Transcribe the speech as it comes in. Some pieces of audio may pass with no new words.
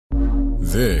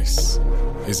This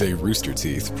is a Rooster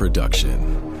Teeth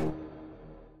production.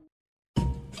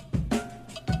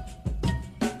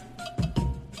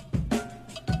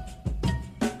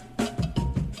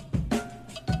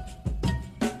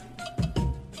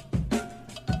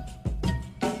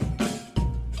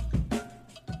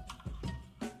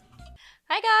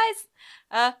 Hi guys!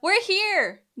 We're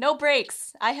here! No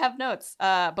breaks. I have notes.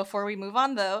 Before we move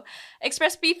on though,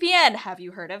 ExpressVPN, have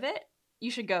you heard of it? You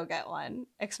should go get one.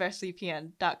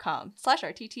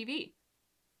 expressvpn.com/RTTV.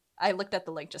 I looked at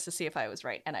the link just to see if I was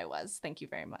right, and I was. Thank you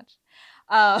very much.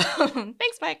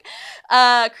 Thanks, Mike.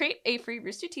 Create a free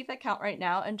Rooster Teeth account right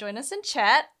now and join us in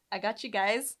chat. I got you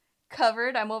guys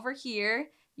covered. I'm over here.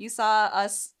 You saw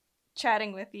us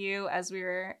chatting with you as we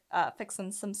were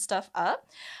fixing some stuff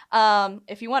up.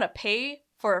 If you want to pay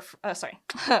for sorry,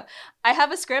 I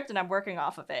have a script and I'm working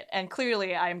off of it, and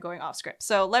clearly I am going off script.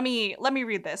 So let me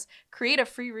read this. Create a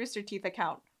free Rooster Teeth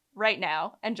account right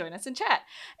now and join us in chat.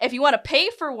 If you want to pay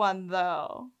for one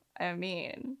though, I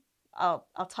mean, I'll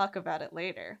talk about it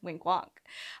later. Wink wonk.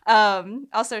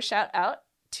 Also shout out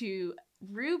to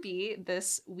Ruby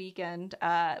this weekend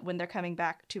when they're coming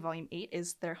back to Volume 8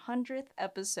 is their 100th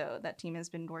episode. That team has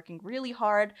been working really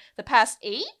hard the past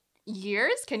 8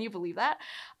 years. Can you believe that?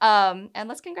 And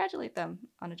let's congratulate them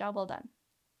on a job well done.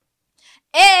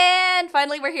 And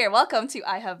finally, we're here. Welcome to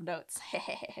I Have Notes.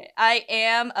 I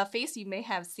am a face you may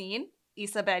have seen,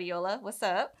 Yssa Badiola. What's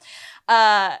up?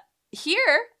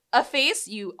 Here, a face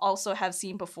you also have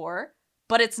seen before,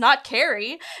 but it's not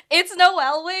Carrie. It's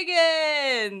Noel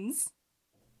Wiggins.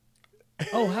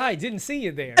 Oh, hi. Didn't see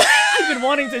you there. I've been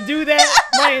wanting to do that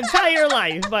my entire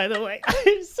life, by the way.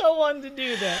 I so wanted to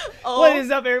do that. Oh. What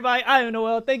is up, everybody? I am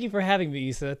Noel. Thank you for having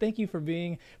me, Yssa. Thank you for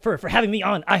having me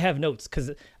on I Have Notes, because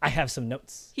I have some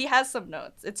notes. He has some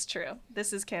notes. It's true.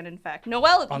 This is canon fact.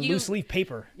 Noel, on loose leaf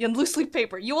paper. On loose leaf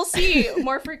paper. You will see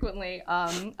more frequently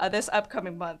this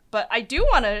upcoming month. But I do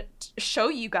want to show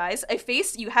you guys a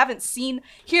face you haven't seen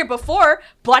here before,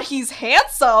 but he's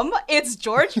handsome. It's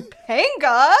George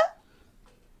Panga.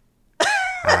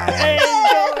 Hi.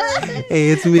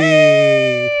 Hey, it's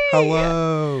me.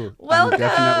 Hello. Welcome. I'm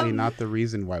definitely not the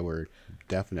reason why we're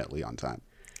definitely on time.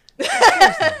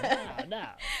 No.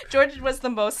 George was the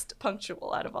most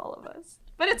punctual out of all of us,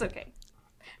 but it's okay.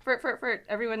 For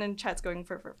everyone in chat's going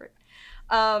for.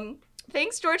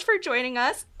 Thanks, George, for joining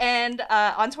us. And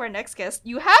on to our next guest.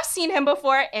 You have seen him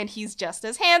before, and he's just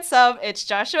as handsome. It's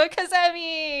Joshua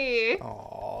Kazemi.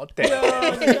 Aw,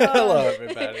 damn. Hello,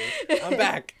 everybody. I'm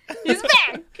back. He's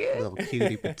back. Little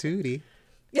cutie patootie.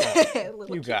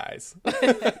 You guys.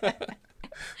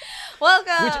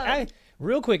 Welcome.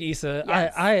 Real quick, Yssa,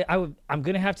 yes. I'm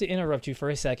going to have to interrupt you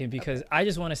for a second because I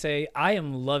just want to say I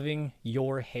am loving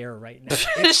your hair right now.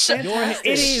 Shut up.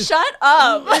 It is.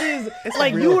 It's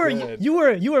like you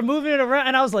were moving it around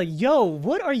and I was like, yo,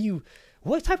 what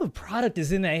type of product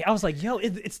is in that? I was like, yo,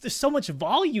 there's so much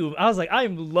volume. I was like, I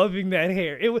am loving that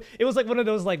hair. It was like one of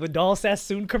those like Vidal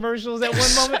Sassoon commercials at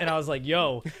one moment, and I was like,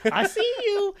 yo, I see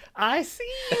you.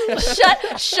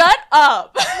 Shut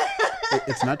up.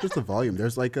 It's not just the volume.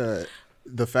 There's like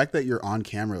the fact that you're on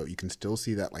camera, you can still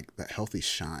see that that healthy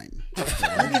shine. Look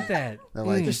at that.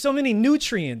 There's so many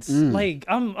nutrients. Like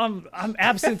I'm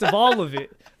absent of all of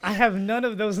it. I have none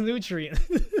of those nutrients.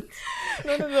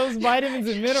 None of those vitamins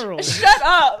and minerals. Shut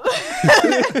up.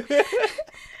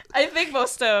 I think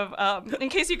most of, in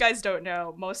case you guys don't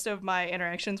know, most of my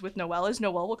interactions with Noel is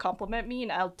Noel will compliment me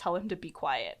and I'll tell him to be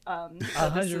quiet.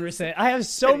 100%. I have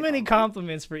so many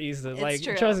compliments for Yssa. Like,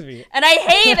 true. Trust me. And I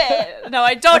hate it. No,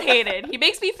 I don't hate it. He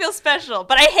makes me feel special,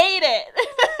 but I hate it.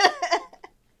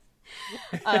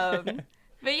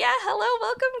 But yeah, hello,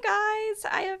 welcome guys.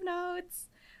 I have notes.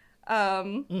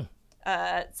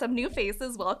 Some new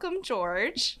faces. Welcome,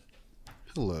 George.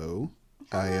 Hello.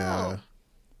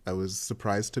 I was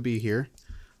surprised to be here.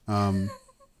 I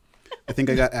think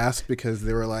I got asked because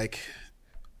they were like,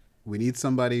 we need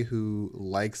somebody who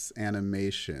likes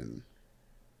animation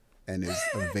and is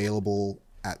available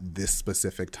at this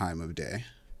specific time of day.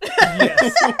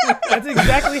 Yes. That's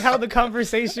exactly how the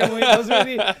conversation went.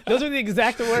 Those were the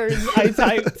exact words I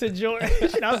typed to George.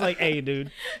 And I was like, hey, dude,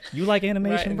 you like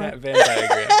animation, right, bro? Venn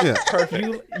diagram. Yeah.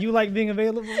 Perfect. You like being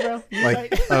available, bro?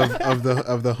 Of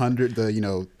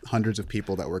the hundreds of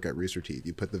people that work at Rooster Teeth,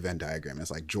 you put the Venn diagram. It's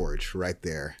like George right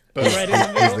there. He's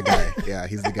the guy. Yeah,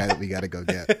 he's the guy that we got to go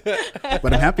get.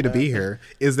 But I'm happy to be here.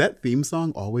 Is that theme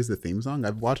song always the theme song?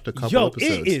 I've watched a couple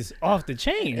episodes. It is off the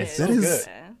chain. It's so good.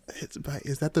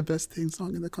 Is that the best theme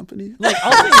song in the company? Like,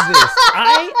 I'll say this.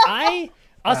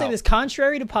 I'll say this.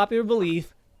 Contrary to popular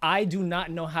belief, I do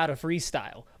not know how to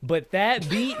freestyle, but that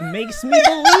beat makes me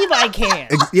believe I can.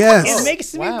 Yes. It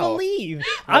makes me believe.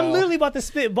 I'm literally about to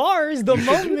spit bars the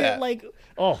moment, like,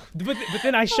 but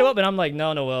then I show up and I'm like,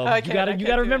 no, Noel, you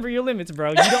gotta remember your limits, bro.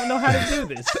 You don't know how to do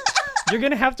this. You're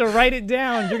gonna have to write it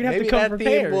down. You're gonna have to come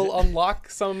prepared. Maybe that will unlock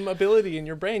some ability in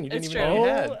your brain you didn't even know you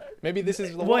had. Maybe this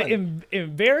is the one.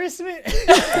 Embarrassment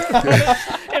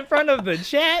in front of the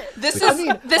chat. This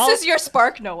is your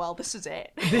spark, Noel. This is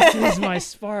it. This is my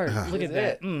spark. Look at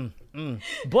that.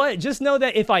 But just know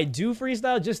that if I do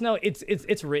freestyle, just know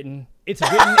it's written. It's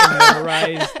written and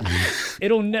memorized.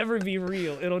 It'll never be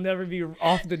real. It'll never be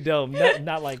off the dome.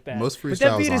 Not like that. Most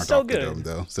freestyles aren't so off good. the dome,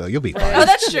 though, so you'll be fine. Oh,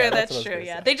 that's true. That's true.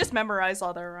 Yeah, they just memorize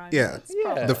all their rhymes. Yeah,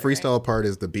 probably the freestyle part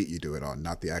is the beat you do it on,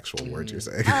 not the actual words you're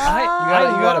saying. You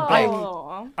gotta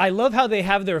bank. I love how they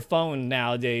have their phone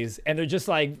nowadays, and they're just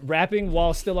like rapping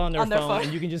while still on their phone,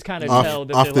 and you can just kind of tell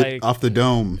that they're like off the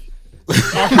dome.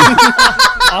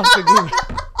 off the Google.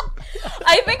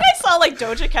 I think I saw like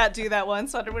Doja Cat do that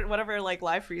once on whatever like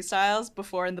live freestyles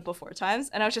before times,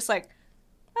 and I was just like,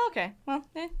 oh, okay, well,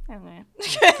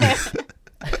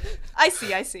 I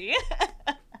see.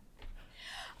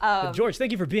 George,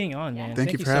 thank you for being on, man.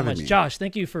 Thank you for so having much. me. Josh,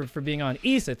 thank you for being on.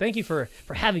 Yssa, thank you for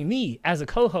having me as a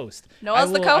co-host.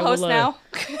 Noel's the co-host now.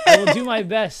 I will do my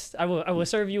best. I will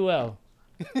serve you well.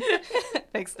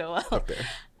 Thanks, Noel. Up there.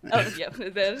 Oh yeah,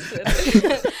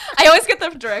 I always get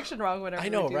the direction wrong whenever I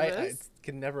know, we do right? this. I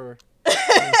can never.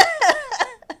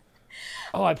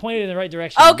 Oh, I pointed in the right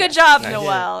direction. Oh, good job, I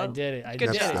Noel. I did it.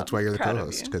 Good job. That's why you're the Proud of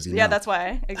co-host, you. because you know. Yeah, that's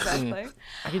why. Exactly.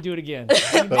 I can do it again.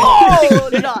 Oh,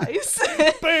 nice.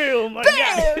 Boom! I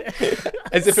got it.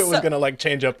 As if it was gonna like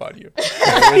change up on you.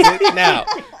 Where is it now?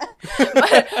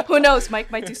 Who knows? Mike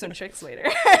might do some tricks later,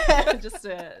 just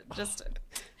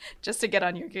to get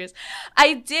on your gears.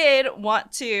 I did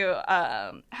want to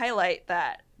highlight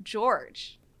that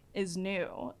George is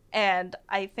new, and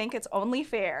I think it's only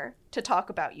fair to talk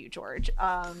about you, George.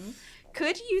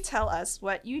 Could you tell us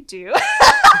what you do?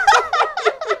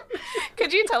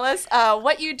 Could you tell us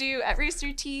what you do at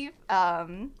Rooster Teeth,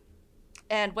 and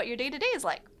what your day-to-day is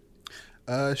like?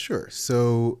 Sure.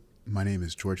 So my name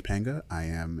is George Panga. I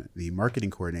am the marketing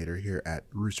coordinator here at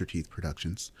Rooster Teeth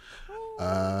Productions,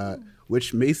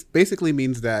 which basically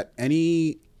means that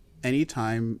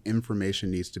anytime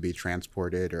information needs to be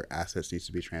transported or assets needs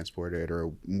to be transported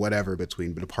or whatever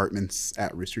between departments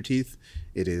at Rooster Teeth,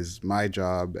 it is my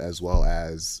job as well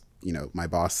as, my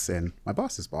boss and my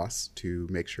boss's boss to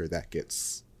make sure that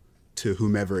gets to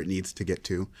whomever it needs to get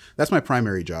to. That's my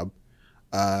primary job.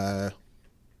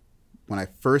 When I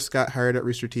first got hired at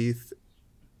Rooster Teeth,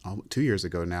 2 years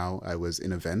ago now, I was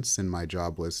in events and my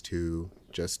job was to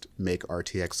just make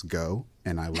RTX go.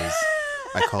 And I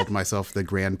called myself the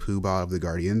Grand Poobah of the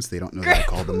Guardians. They don't know that I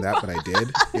called them that, but I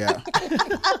did. Yeah.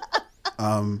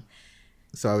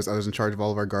 So I was in charge of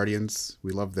all of our Guardians.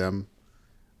 We love them.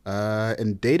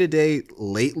 And day to day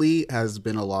lately has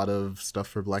been a lot of stuff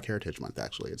for Black Heritage Month.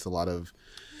 Actually, it's a lot of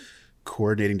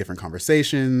coordinating different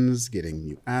conversations, getting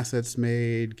new assets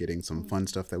made, getting some fun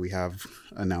stuff that we have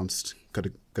announced.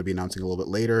 Could be announcing a little bit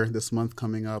later this month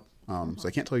coming up. So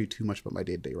I can't tell you too much about my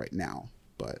day to day right now.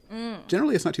 But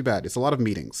generally, it's not too bad. It's a lot of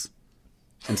meetings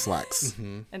and Slacks.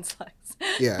 And Slacks.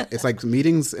 Yeah, it's like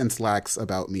meetings and Slacks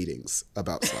about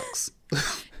Slacks.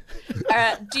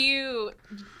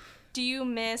 Do you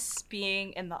miss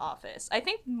being in the office? I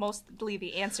think mostly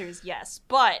the answer is yes,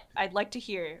 but I'd like to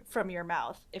hear from your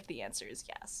mouth if the answer is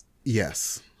yes.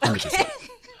 Yes, 100%.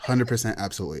 100%,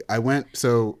 absolutely. I went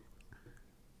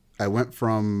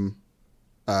from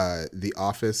the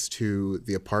office to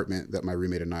the apartment that my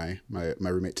roommate and I, my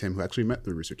roommate Tim, who actually met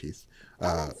through Rooster Teeth,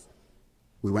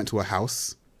 we went to a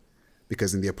house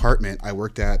because in the apartment I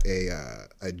worked at a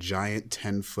giant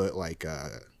 10-foot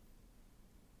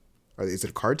is it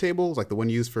a card table? Like the one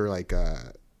used for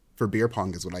for beer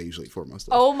pong is what I usually for most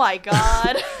of. Oh my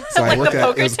god! So like I worked the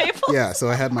poker table. Yeah, so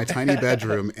I had my tiny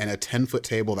bedroom and a 10-foot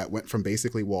table that went from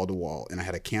basically wall to wall, and I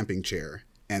had a camping chair.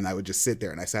 And I would just sit there,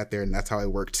 and I sat there, and that's how I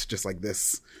worked, just like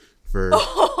this, for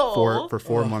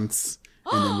 4 months.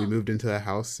 And then we moved into a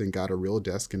house and got a real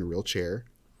desk and a real chair.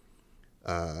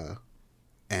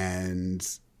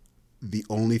 And the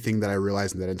only thing that I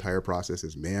realized in that entire process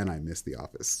is, man, I miss the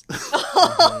office.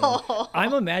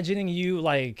 I'm imagining you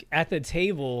like at the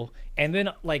table, and then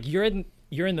like you're in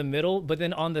the middle, but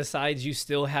then on the sides you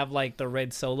still have like the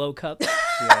red Solo cup,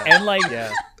 and like.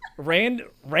 Yeah.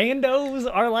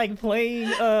 Randos are like playing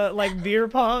like beer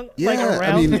pong like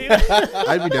around you.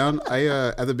 I'd be down.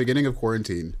 At the beginning of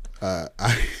quarantine, At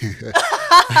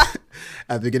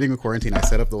the beginning of quarantine, I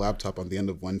set up the laptop on the end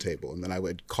of one table, and then I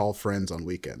would call friends on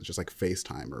weekends, just like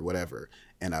FaceTime or whatever,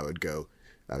 and I would go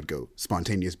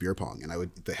spontaneous beer pong, and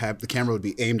the camera would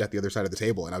be aimed at the other side of the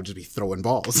table, and I would just be throwing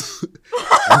balls,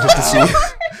 and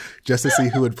just to see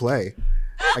who would play.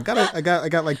 I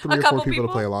got like 3 or 4 people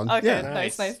to play along. Okay, Yeah.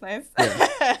 nice.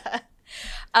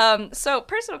 Yeah. So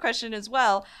personal question as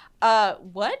well.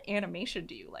 What animation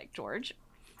do you like, George?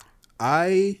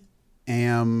 I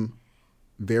am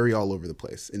very all over the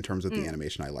place in terms of the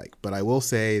animation I like, but I will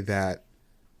say that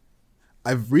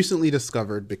I've recently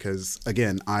discovered, because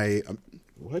again,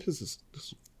 what is this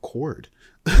cord?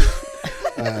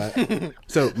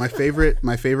 So my favorite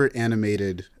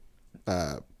animated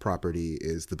property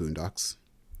is the Boondocks.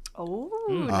 Oh,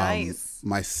 nice.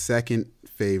 My second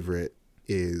favorite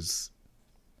is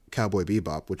Cowboy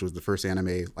Bebop, which was the first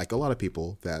anime, like a lot of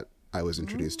people, that I was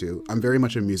introduced to. I'm very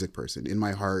much a music person. In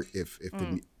my heart, if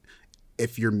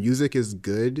your music is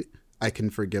good, I can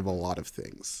forgive a lot of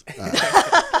things.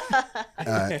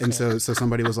 And so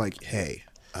somebody was like, hey,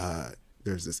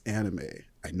 there's this anime.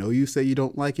 I know you say you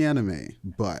don't like anime,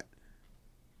 but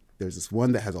there's this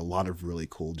one that has a lot of really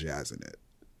cool jazz in it.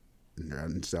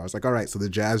 And so I was like, all right. So the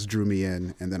jazz drew me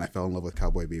in, and then I fell in love with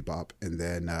Cowboy Bebop. And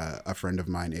then a friend of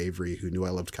mine, Avery, who knew I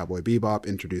loved Cowboy Bebop,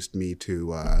 introduced me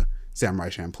to Samurai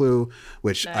Champloo,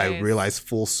 which I realized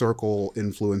full circle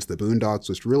influenced the Boondocks,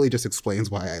 which really just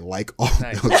explains why I like all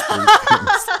those 3 things.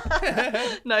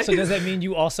 Nice. So does that mean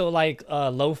you also like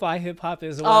lo-fi hip hop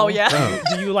as well? Oh yeah.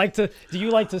 Do you like to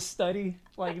study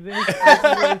like this?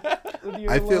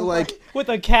 I feel like with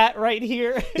a cat right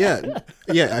here. yeah.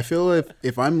 I feel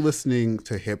if I'm listening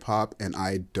to hip hop and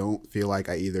I don't feel like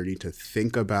I either need to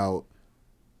think about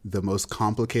the most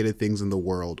complicated things in the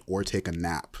world or take a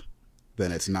nap,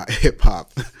 then it's not hip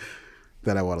hop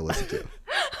that I want to listen to.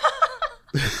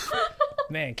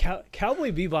 Man,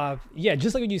 Cowboy Bebop, yeah,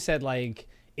 just like what you said, like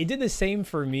it did the same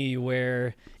for me,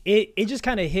 where it just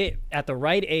kind of hit at the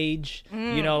right age.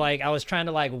 You know, like I was trying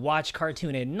to like watch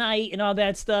cartoon at night and all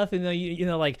that stuff, and then you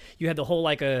know like you had the whole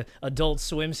like a Adult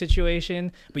Swim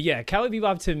situation. But yeah, Cowboy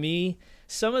Bebop, to me,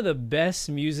 some of the best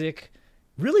music,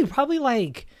 really probably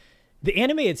like the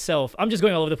anime itself. I'm just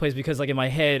going all over the place because like in my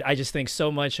head I just think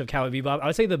so much of Cowboy Bebop. I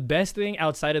would say the best thing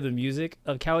outside of the music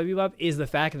of Cowboy Bebop is the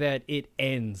fact that it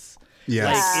ends. Yes.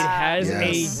 Like it has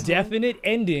a definite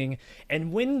ending,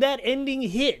 and when that ending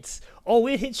hits,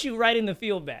 it hits you right in the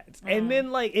feel bats. And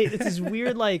then like it's this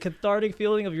weird like cathartic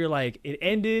feeling of you're like, it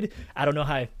ended. I don't know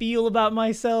how I feel about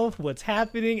myself. What's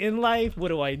happening in life? What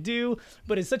do I do?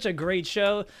 But it's such a great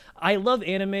show. I love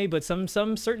anime, but some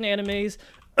certain animes,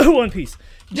 One Piece,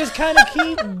 just kind of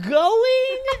keep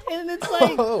going, and it's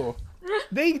like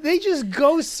they just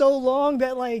go so long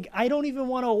that like I don't even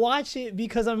want to watch it,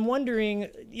 because I'm wondering,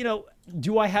 you know,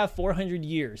 do I have 400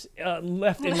 years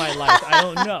left in my life?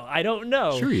 I don't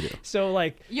know. Sure you do. So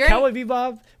like Cowboy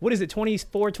Bebop, what is it,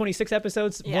 24, 26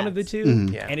 episodes, one of the two,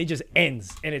 and it just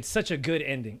ends, and it's such a good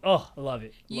ending. Oh, I love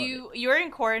it. You're in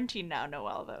quarantine now,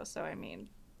 Noel, though, so I mean,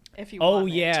 if you to.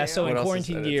 So What in else is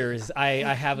quarantine there? years, I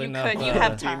have enough. You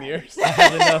have time. Years. I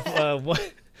have enough.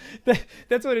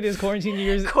 That's what it is. Quarantine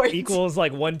years equals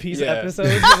like One Piece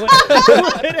episodes.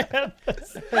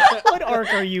 What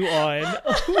arc are you on?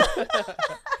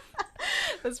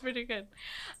 That's pretty good.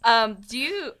 I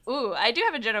do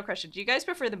have a general question. Do you guys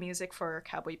prefer the music for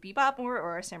Cowboy Bebop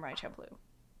or Samurai Champloo?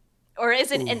 Or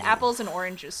is it an apples and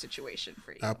oranges situation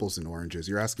for you? Apples and oranges.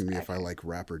 You're asking me if I like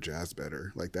rap or jazz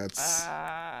better. Like that's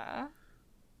hard.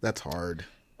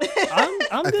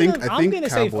 I'm gonna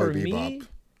say for Bebop.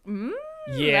 me.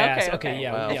 Yeah. Okay.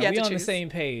 Wow. We on the same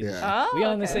page. Yeah. We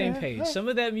on the same page. Some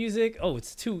of that music,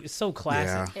 it's so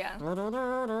classic.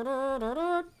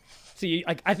 Yeah. See,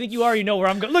 I think you already know where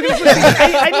I'm going. Look at this.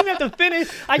 I didn't even have to finish.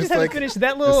 I just had to finish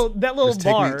that little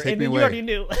bar, and then you already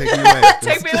knew. Take me away.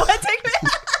 Take me.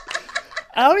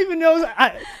 I don't even know.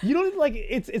 You don't like.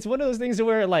 It's one of those things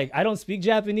where like I don't speak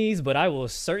Japanese, but I will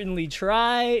certainly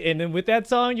try. And then with that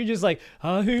song, you're just like,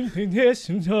 I'm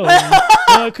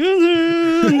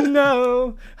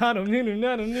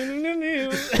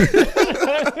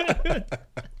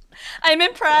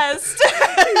impressed.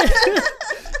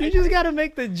 You just got to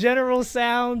make the general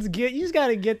sounds. You just got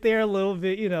to get there a little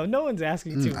bit. You know, no one's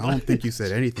asking too much. I don't think you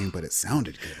said anything, but it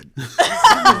sounded good.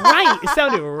 Right. It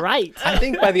sounded right. I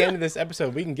think by the end of this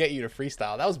episode, we can get you to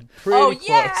freestyle. That was pretty close.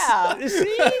 Yeah.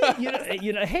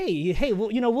 See, hey. Well,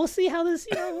 we'll see how this.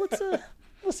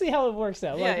 We'll see how it works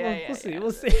out.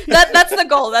 We'll see. That's the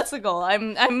goal. That's the goal.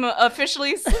 I'm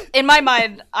officially in my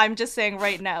mind. I'm just saying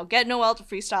right now. Get Noel to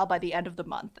freestyle by the end of the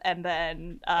month, and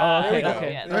then there we go.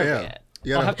 Yeah.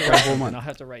 You I'll gotta have to write whole something. month. I'll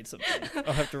have to write something.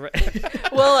 I'll have to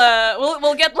write.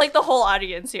 We'll get like the whole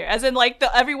audience here, as in like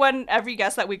every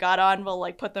guest that we got on,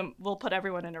 we'll put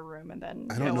everyone in a room and then.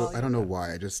 I don't know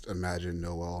why. I just imagine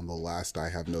Noel on the last I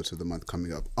Have Notes of the Month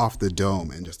coming up off the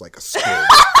dome and just like a skull.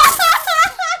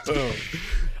 Boom.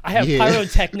 I have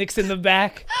pyrotechnics in the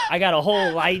back. I got a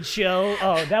whole light show.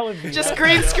 Oh, that would be Just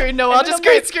green screen, Noel. Just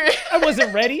green screen. I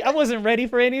wasn't ready. I wasn't ready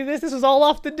for any of this. This was all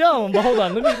off the dome. But hold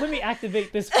on, let me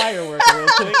activate this firework real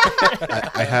quick.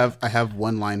 I have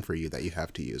one line for you that you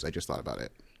have to use. I just thought about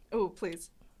it. Oh,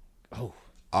 please. Oh,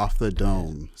 Off the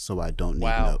dome, so I don't need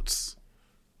notes.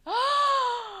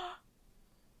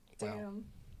 Damn.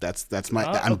 That's my.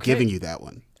 I'm okay. giving you that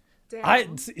one. Damn. I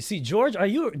see, George. Are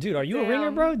you a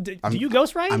ringer, bro? Do you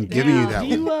ghostwrite? I'm giving you that Do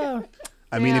you one.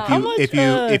 I mean,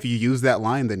 Yeah. if you use that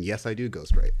line, then yes, I do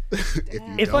ghostwrite. If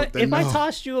you don't, then no. I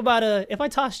tossed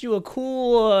you a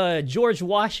cool George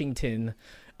Washington,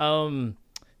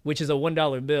 which is a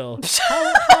 $1 bill,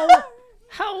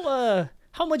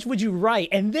 how much would you write?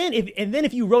 And then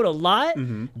if you wrote a lot,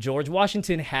 George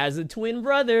Washington has a twin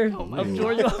brother of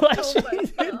George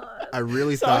Washington. I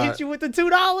really So thought I'll hit you with the $2.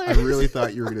 I really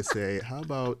thought you were gonna say, how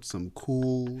about some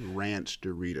cool ranch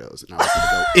Doritos? And I was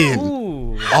gonna go in,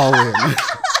 Ooh. all in.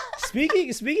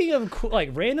 Speaking of cool, like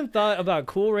random thought about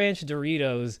Cool Ranch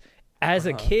Doritos, as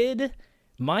a kid,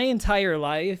 my entire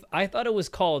life I thought it was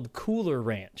called Cooler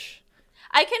Ranch.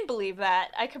 I can believe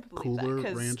that. I can believe Cooler that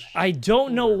because ranch. I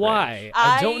don't know why.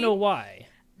 I don't know why.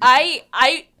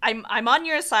 I'm on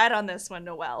your side on this one,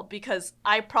 Noel, because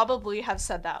I probably have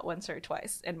said that once or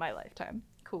twice in my lifetime.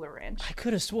 Cooler Ranch. I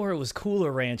could have swore it was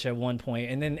Cooler Ranch at one point,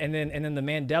 and then the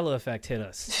Mandela effect hit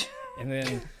us, and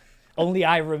then only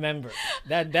I remember.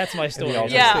 That's my story.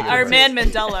 Yeah, our man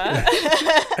Mandela.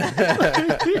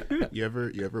 You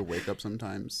ever wake up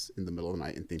sometimes in the middle of the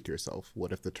night and think to yourself,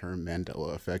 what if the term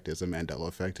Mandela effect is a Mandela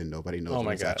effect and nobody knows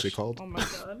what it's actually called? Oh my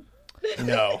god.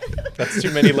 No, that's too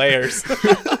many layers.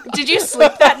 Did you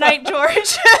sleep that night,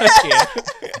 George? Yeah.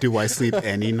 Do I sleep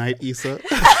any night, Yssa?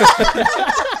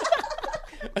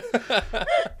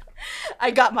 I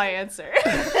got my answer.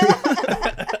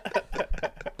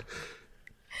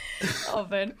 Oh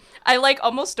man, I like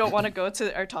almost don't want to go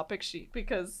to our topic sheet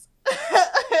because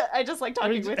I just like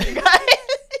talking with you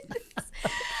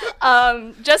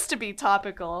guys. Just to be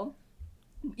topical,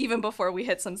 even before we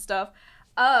hit some stuff.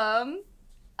 A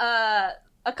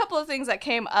couple of things that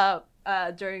came up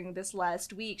during this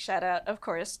last week. Shout out, of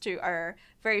course, to our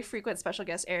very frequent special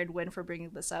guest, Aaron Wynn, for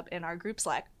bringing this up in our group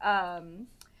Slack.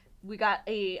 We got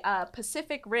a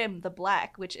Pacific Rim: The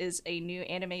Black, which is a new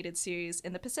animated series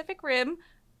in the Pacific Rim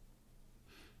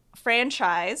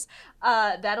franchise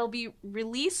that'll be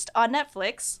released on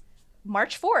Netflix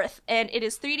March 4th, and it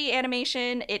is 3D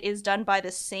animation. It is done by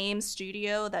the same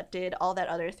studio that did all that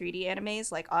other 3D animes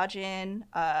like Ajin,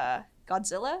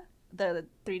 Godzilla, the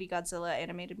 3D Godzilla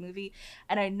animated movie,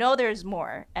 and I know there's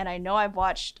more, and I know I've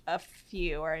watched a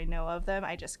few, or I know of them,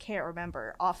 I just can't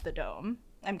remember off the dome.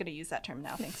 I'm gonna use that term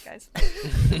now, thanks guys.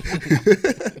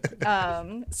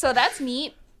 So that's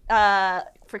neat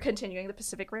for continuing the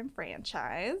Pacific Rim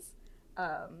franchise.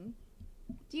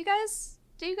 Do you guys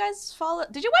follow?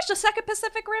 Did you watch the second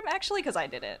Pacific Rim actually? Because I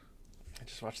didn't. I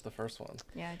just watched the first one.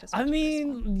 Yeah, I just watched the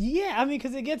first one. Yeah,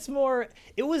 because it gets more.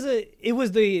 It was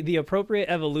the appropriate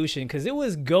evolution because it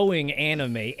was going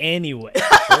anime anyway.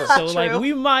 So like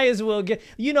we might as well get,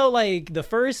 like the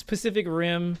first Pacific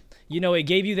Rim. It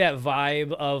gave you that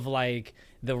vibe of like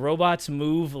the robots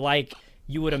move like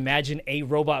you would imagine a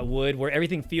robot would, where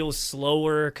everything feels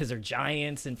slower because they're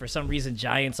giants, and for some reason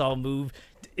giants all move.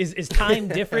 Is time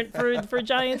different for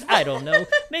giants? I don't know.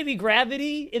 Maybe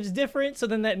gravity is different, so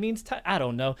then that means time. I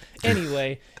don't know.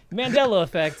 Anyway, Mandela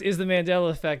effect is the Mandela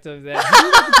effect of that.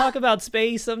 We like to talk about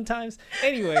space sometimes.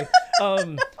 Anyway,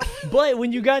 but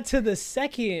when you got to the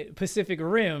second Pacific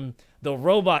Rim, the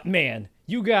robot man,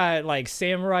 you got like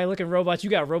samurai looking robots. You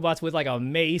got robots with like a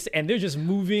mace, and they're just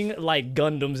moving like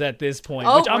Gundams at this point,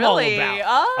 which I'm all about.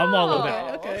 Oh, I'm all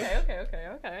about.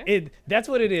 Okay. That's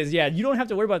what it is. Yeah, you don't have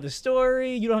to worry about the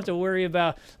story. You don't have to worry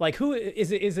about like who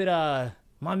is it? Is it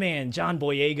my man John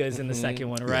Boyega is in the second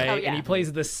one, right? Oh, yeah. And he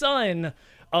plays the son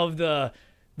of the.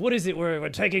 What is it? We're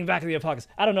taking back the apocalypse.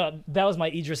 I don't know. That was my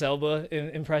Idris Elba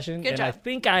impression, Good job. I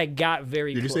think I got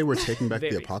very. Did you close. say we're taking back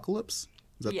the Very. apocalypse?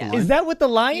 Is that Yeah. the line? Is that what the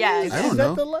line Yes. is? I don't Is that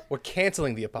know. the line? We're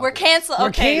canceling the We're apocalypse. canceling.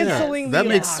 Okay. canceling that the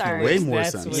makes sorry. way more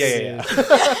That's sense. what Yeah, it yeah. is.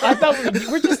 I thought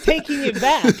we're just taking it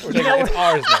back. It's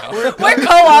ours now. We're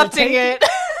co-opting it.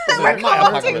 We're co-opting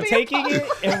co-opting We're the taking it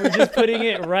and we're just putting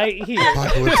it right here.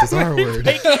 Apocalypse is our word.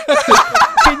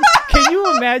 Can you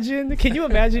imagine? Can you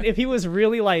imagine if he was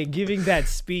really like giving that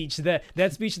speech,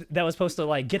 that speech that was supposed to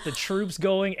like get the troops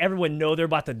going? Everyone know they're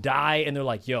about to die, and they're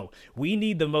like, "Yo, we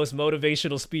need the most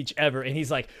motivational speech ever." And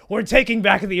he's like, "We're taking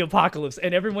back the apocalypse,"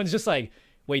 and everyone's just like,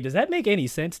 "Wait, does that make any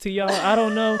sense to y'all? I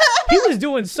don't know." He was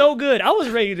doing so good. I was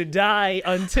ready to die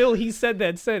until he said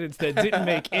that sentence that didn't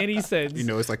make any sense. You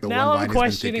know, it's like the now one I'm line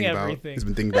questioning everything. He's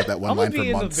been thinking about that one I'm line gonna for be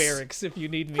in months. the barracks if you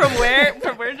need me. From where?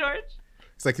 From where, George?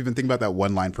 It's like he's been thinking about that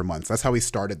one line for months. That's how he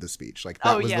started the speech. Like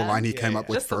that was the line he came up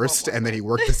with Just the first, one and then he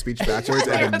worked the speech backwards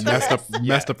and then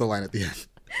messed up the line at the end.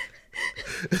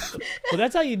 Well,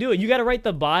 that's how you do it. You got to write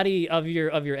the body of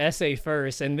your essay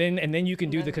first, and then you can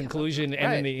do the conclusion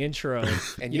and then the intro.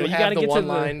 And you you know, have gotta the get one to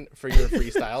line for your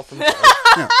freestyle from first.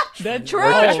 That's True.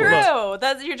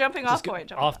 That's your jumping off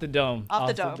point. Off the dome. Off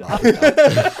the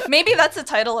dome. Maybe that's the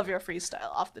title of your freestyle.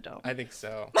 Off the dome. I think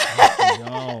so.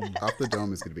 Dome. Off the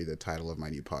Dome is going to be the title of my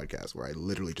new podcast, where I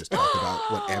literally just talk about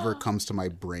whatever comes to my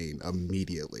brain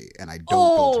immediately, and I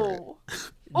don't filter it.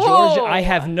 George, I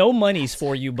have no monies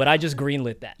for you, but I just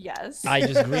greenlit that. Yes. I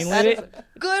just greenlit it.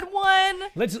 Good one.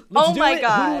 Let's Oh do my it.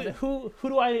 God. Who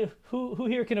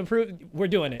here can approve? We're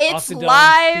doing it. It's Off the Dome,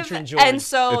 live, featuring George. and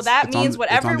so that it's means on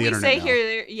whatever the we say internet now.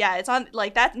 here, it's on.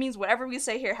 Like that means whatever we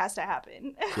say here has to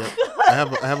happen. Yep. I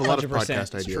have a lot of 100%,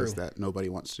 podcast it's ideas true. that nobody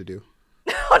wants to do.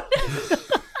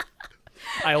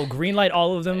 I'll greenlight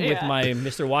all of them with Yeah. my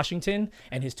Mr. Washington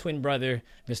and his twin brother,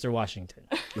 Mr. Washington.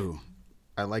 Ooh,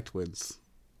 I like twins.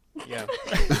 Yeah.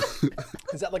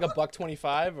 Is that like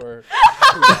 $1.25 or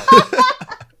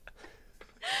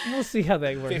We'll see how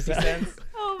that works 50 out. cents?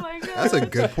 Oh my god. That's a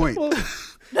good point.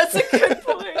 That's a good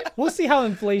point. We'll see how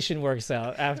inflation works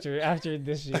out after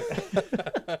this year.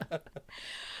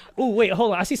 Oh, wait,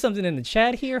 hold on. I see something in the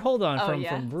chat here. Hold on.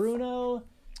 From Bruno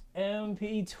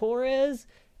MP Torres.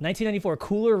 1994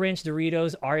 Cooler Ranch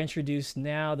Doritos are introduced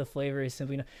now. The flavor is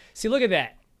simply See, look at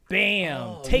that. Bam.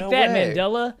 Oh, Take no that, way.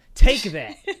 Mandela. Take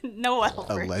that. Noel.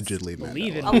 Allegedly,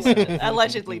 Believe in Mandela. me.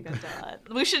 Allegedly Mandela.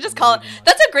 We should just call it.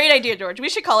 That's a great idea, George. We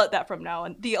should call it that from now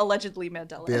on. The allegedly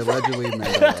Mandela. The allegedly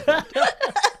Mandela.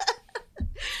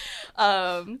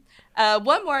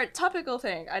 One more topical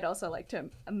thing I'd also like to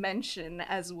mention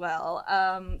as well.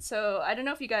 So I don't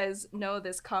know if you guys know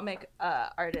this comic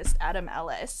artist, Adam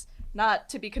Ellis. Not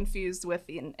to be confused with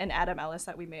an Adam Ellis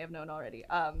that we may have known already.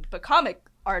 But comic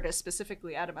artist,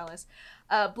 specifically Adam Ellis,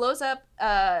 blows up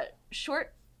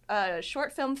short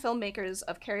film filmmakers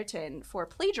of Keratin for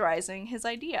plagiarizing his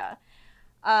idea.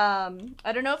 I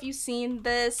don't know if you've seen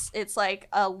this. It's like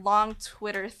a long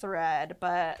Twitter thread,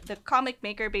 but the comic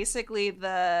maker basically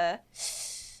let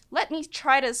me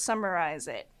try to summarize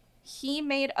it. He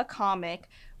made a comic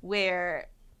where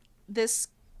this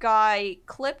guy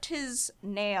clipped his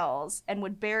nails and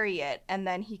would bury it, and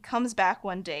then he comes back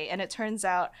one day and it turns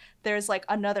out there's like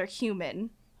another human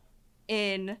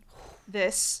in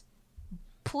this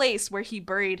place where he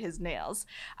buried his nails.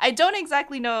 I don't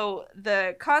exactly know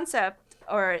the concept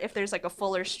or if there's like a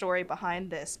fuller story behind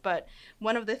this, but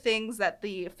one of the things that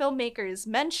the filmmakers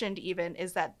mentioned even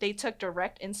is that they took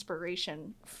direct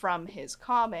inspiration from his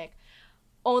comic,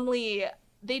 only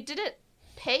they didn't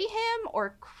pay him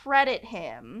or credit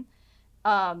him.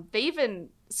 They even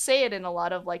say it in a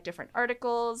lot of like different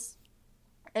articles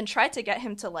and try to get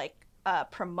him to like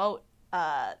promote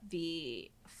the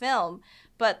film,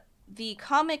 but the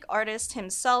comic artist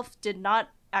himself did not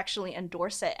actually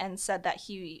endorse it and said that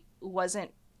he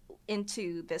wasn't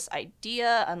into this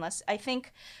idea unless, I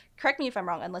think, correct me if I'm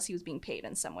wrong, unless he was being paid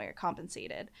in some way or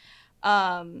compensated.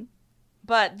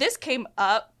 But this came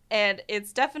up and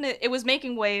it was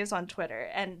making waves on Twitter,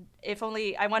 and if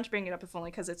only, I want to bring it up if only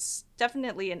because it's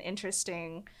definitely an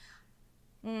interesting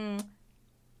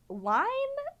line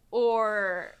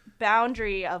or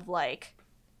boundary of like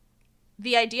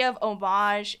the idea of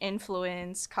homage,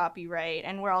 influence, copyright,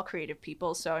 and we're all creative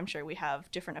people, so I'm sure we have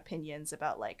different opinions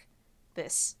about like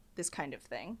this kind of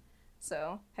thing.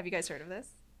 So have you guys heard of this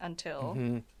until?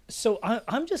 Mm-hmm. So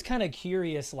I'm just kind of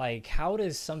curious, like, how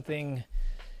does something,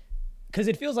 because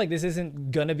it feels like this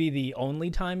isn't gonna be the only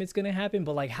time it's gonna happen,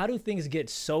 but like, how do things get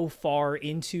so far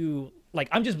into, like,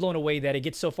 I'm just blown away that it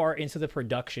gets so far into the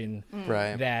production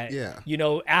Right. that, Yeah. you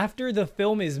know, after the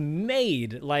film is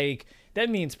made, like, that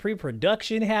means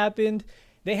pre-production happened.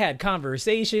 They had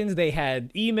conversations, they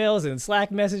had emails and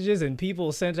Slack messages, and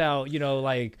people sent out,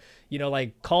 like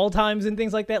call times and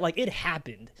things like that. Like, it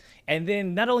happened. And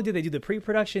then not only did they do the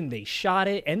pre-production, they shot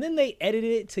it, and then they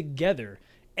edited it together.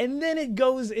 And then it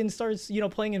goes and starts,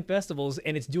 playing in festivals,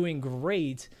 and it's doing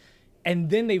great. And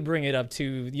then they bring it up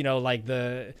to, like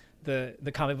the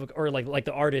the comic book, or like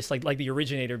the artist, like the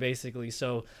originator, basically.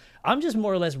 So I'm just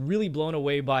more or less really blown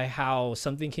away by how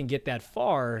something can get that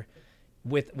far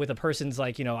with a person's,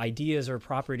 like, you know, ideas or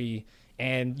property,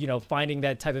 and, you know, finding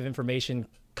that type of information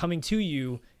coming to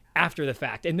you after the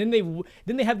fact. And then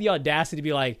they have the audacity to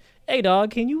be like, hey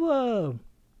dog, can you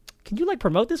like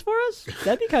promote this for us?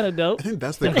 That'd be kind of dope. I think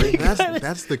that's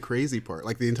that's the crazy part.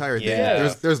 Like the entire thing.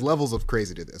 Yeah. There's levels of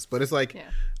crazy to this, but it's like,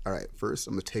 all right, first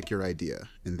I'm gonna take your idea,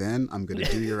 and then I'm gonna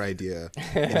do your idea,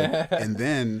 and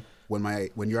then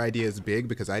when your idea is big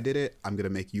because I did it, I'm gonna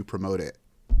make you promote it.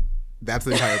 That's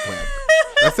the entire plan.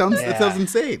 That sounds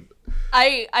insane.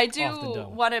 I do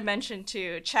want to mention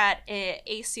too, chat,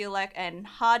 Acielec and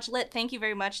Hodgelet, thank you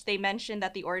very much. They mentioned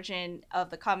that the origin of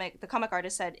the comic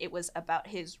artist said it was about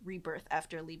his rebirth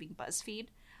after leaving BuzzFeed,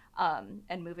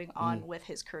 and moving on with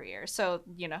his career. So,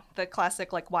 you know, the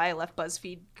classic, like, why I left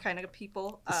BuzzFeed kind of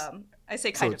people. I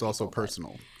say kind of. So it's also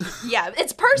personal. Yeah,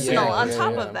 it's personal on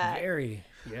top of that. Very.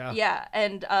 Yeah. Yeah,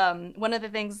 and one of the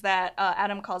things that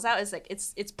Adam calls out is, like,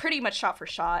 it's pretty much shot for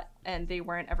shot, and they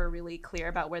weren't ever really clear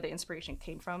about where the inspiration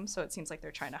came from. So it seems like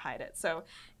they're trying to hide it. So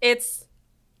it's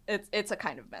a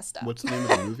kind of messed up. What's the name of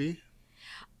the movie?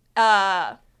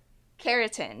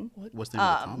 Keratin. What's the name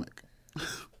of the comic?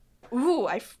 Ooh,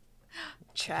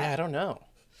 chat. Yeah, I don't know.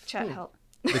 Chat help.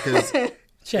 Because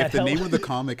Chat if the help. name of the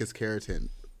comic is Keratin.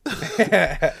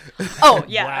 Oh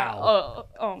yeah. Wow.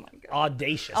 Oh my god.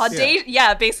 Audacious.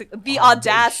 Yeah, basically the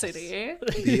audacity.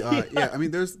 I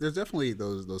mean, there's definitely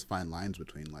those fine lines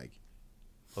between, like,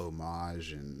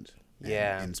 homage and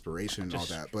inspiration and all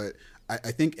that. But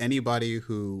I think anybody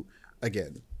who,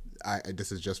 again,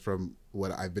 this is just from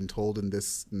what I've been told in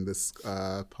this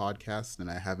podcast, and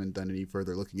I haven't done any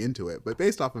further looking into it. But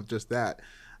based off of just that,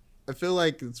 I feel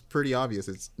like it's pretty obvious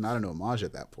it's not an homage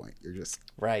at that point. You're just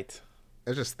Right.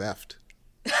 It's just theft.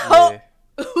 Yeah.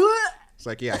 It's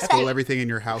like, I stole everything in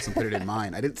your house and put it in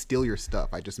mine. I didn't steal your stuff.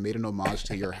 I just made an homage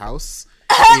to your house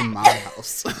in my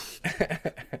house.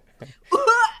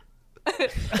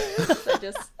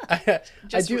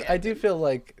 I do feel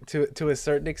like to a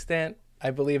certain extent,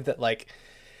 I believe that, like,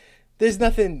 there's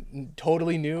nothing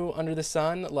totally new under the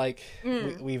sun. Like,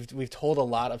 we've told a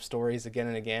lot of stories again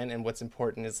and again, and what's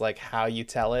important is, like, how you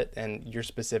tell it and your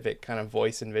specific kind of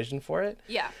voice and vision for it.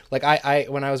 Yeah. Like, I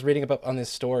when I was reading up on this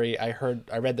story, I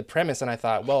read the premise and I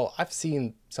thought, well, I've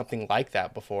seen something like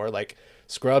that before. Like,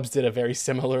 Scrubs did a very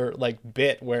similar, like,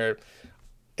 bit where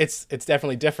it's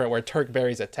definitely different, where Turk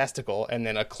buries a testicle and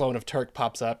then a clone of Turk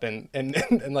pops up and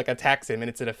like attacks him, and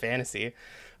it's in a fantasy.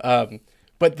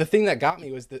 But the thing that got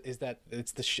me is that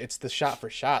it's the shot for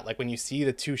shot. Like, when you see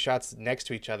the two shots next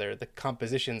to each other, the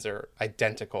compositions are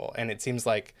identical, and it seems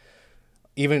like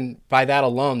even by that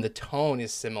alone, the tone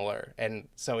is similar. And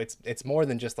so it's more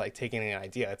than just, like, taking an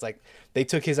idea. It's like they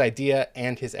took his idea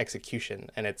and his execution,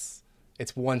 and it's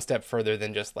one step further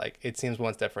than just, like, it seems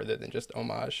one step further than just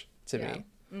homage to me.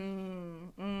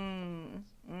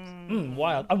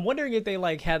 Wild. I'm wondering if they,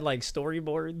 like, had, like,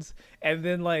 storyboards, and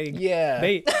then, like, Yeah.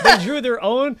 they drew their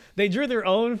own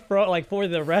for, like, for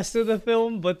the rest of the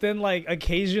film, but then, like,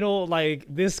 occasional, like,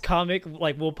 this comic,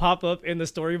 like, will pop up in the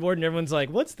storyboard, and everyone's like,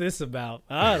 what's this about?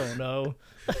 I don't know.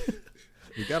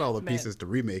 We got all the pieces to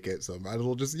remake it, so might as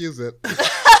well just use it.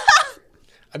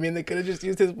 I mean, they could have just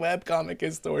used his webcomic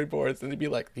as storyboards, and they'd be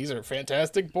like, these are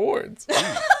fantastic boards.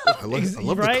 I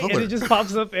love right? the color. And it just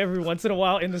pops up every once in a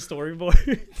while in the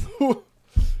storyboard.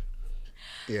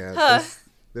 Yeah,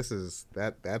 that's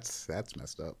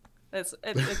messed up. It's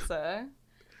a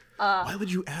Why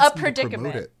would you ask me to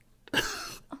promote predicament. it?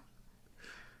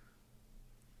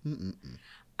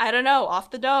 I don't know,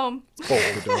 off the dome. Off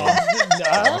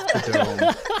the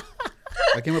dome.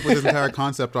 I came up with this entire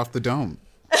concept off the dome.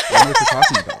 I know what you're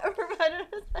talking about.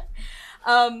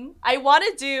 I want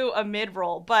to do a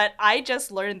mid-roll, but I just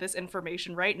learned this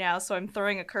information right now, so I'm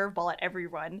throwing a curveball at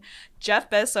everyone. Jeff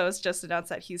Bezos just announced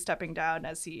that he's stepping down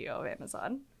as CEO of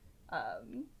Amazon.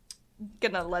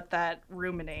 Gonna let that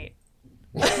ruminate.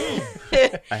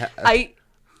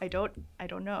 I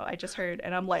don't know. I just heard,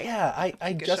 and I'm like, Yeah,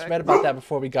 I just shook. read about that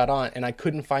before we got on, and I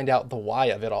couldn't find out the why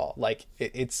of it all. Like,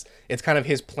 it's kind of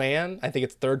his plan. I think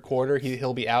it's third quarter.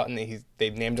 He'll be out, and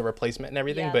they've named a replacement and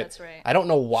everything. Yeah, but that's right. I don't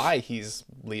know why he's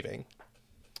leaving.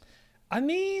 I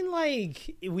mean,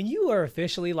 like, when you are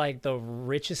officially, like, the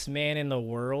richest man in the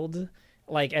world,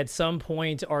 like, at some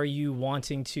point, are you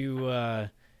wanting to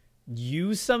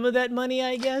use some of that money,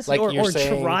 I guess? Like, or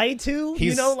saying try to?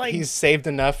 You know, like, he's saved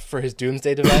enough for his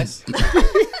doomsday device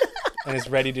and is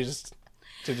ready to just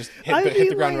to just hit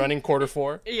the ground running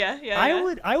Q4.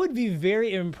 Yeah. I would be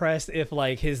very impressed if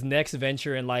like his next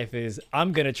venture in life is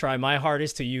I'm gonna try my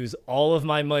hardest to use all of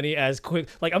my money as quick.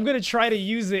 Like I'm gonna try to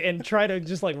use it and try to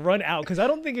just like run out, because I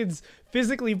don't think it's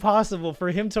physically possible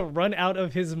for him to run out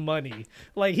of his money.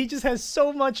 Like he just has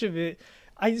so much of it.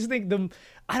 I just think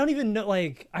I don't even know,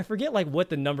 like, I forget like what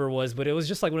the number was, but it was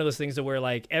just like one of those things to where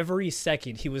like every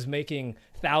second he was making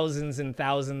thousands and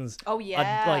thousands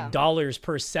like dollars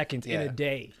per second in a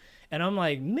day. And I'm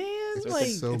like, man,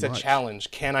 it's a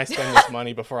challenge. Can I spend this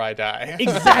money before I die?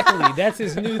 Exactly. That's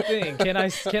his new thing. Can I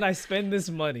spend this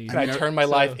money? Can I turn my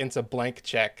life into blank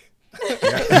check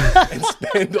and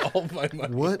spend all my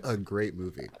money? What a great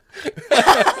movie.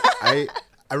 I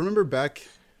remember back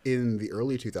in the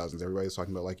early 2000s, everybody was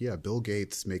talking about like, yeah, Bill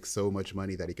Gates makes so much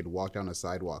money that he could walk down a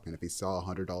sidewalk, and if he saw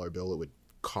 $100 bill, it would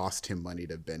cost him money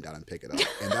to bend down and pick it up.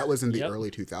 And that was in the early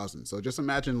 2000s. So just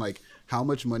imagine like how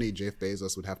much money Jeff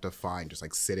Bezos would have to find just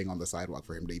like sitting on the sidewalk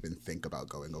for him to even think about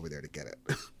going over there to get it.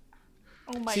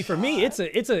 Oh my See, God. for me, it's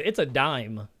a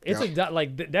dime.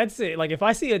 That's it. Like if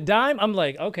I see a dime, I'm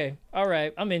like, okay, all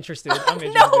right, I'm interested.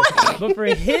 But for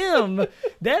him,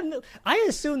 I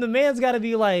assume the man's got to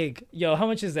be like, yo, how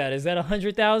much is that? Is that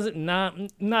 100,000? Not worth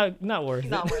it.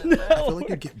 Not worth it. I feel like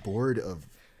you get bored of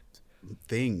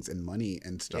things and money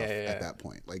and stuff at that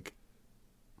point. Like,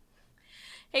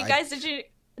 hey guys,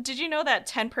 did you know that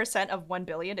 10% of 1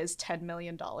 billion is $10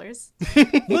 million?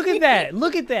 Look at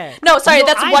that. No, sorry, You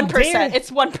know, that's 1%.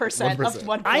 It's 1% of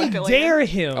 1 billion. I dare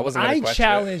him. I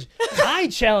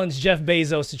challenge Jeff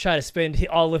Bezos to try to spend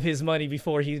all of his money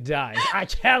before he dies. I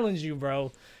challenge you,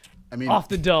 bro. I mean, off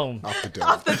the dome. Off the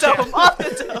dome.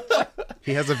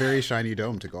 He has a very shiny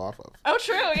dome to go off of. Oh,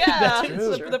 true. Yeah,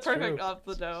 true. the perfect off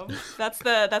the dome. That's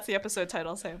the episode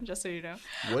title, Sam. Just so you know.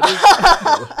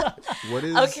 What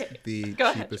is Okay, the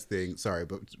cheapest thing? Sorry,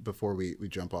 but before we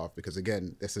jump off, because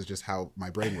again, this is just how my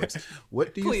brain works.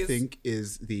 What do you think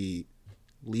is the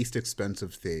least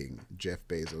expensive thing Jeff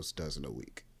Bezos does in a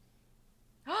week?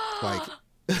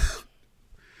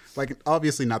 Like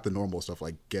obviously not the normal stuff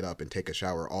like get up and take a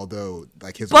shower, although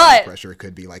like his blood pressure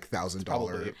could be like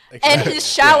 $1,000. And his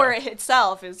shower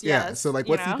itself is so like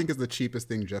what do you think is the cheapest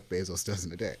thing Jeff Bezos does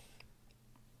in a day?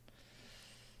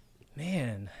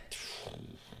 Man,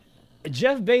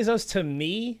 Jeff Bezos, to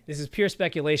me, this is pure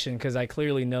speculation because I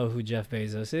clearly know who Jeff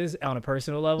Bezos is on a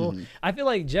personal level. I feel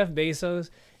like Jeff Bezos,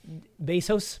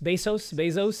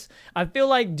 I feel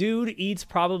like dude eats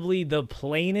probably the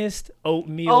plainest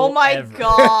oatmeal Oh my ever.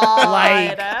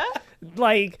 God.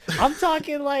 like I'm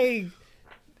talking like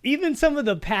even some of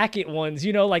the packet ones,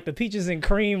 you know, like the peaches and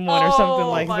cream one or something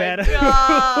like that.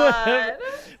 God.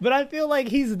 But I feel like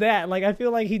he's that. Like I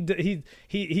feel like he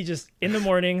just in the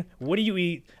morning, what do you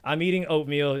eat? I'm eating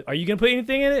oatmeal. Are you gonna put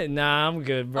anything in it? Nah, I'm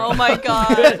good, bro. Oh my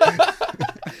God.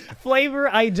 Flavor,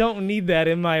 I don't need that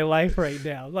in my life right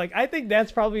now. Like I think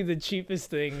that's probably the cheapest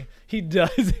thing he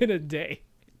does in a day.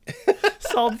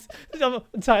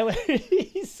 Tyler,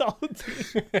 he's salty.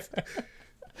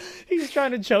 He's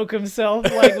trying to choke himself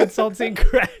like with saltine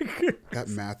crackers. That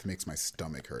math makes my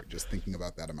stomach hurt just thinking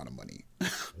about that amount of money.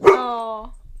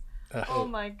 Oh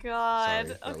my God.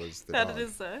 Sorry, that was the that dog.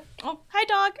 is Oh, hi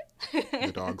dog.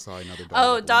 The dog saw another dog.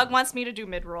 Oh, dog wants me to do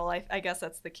mid-roll. I guess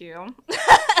that's the cue.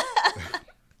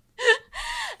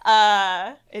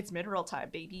 It's mid-roll time,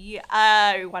 baby.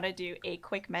 I want to do a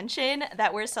quick mention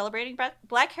that we're celebrating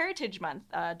Black Heritage Month.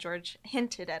 George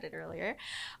hinted at it earlier.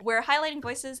 We're highlighting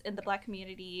voices in the Black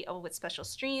community with special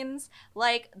streams.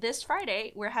 Like this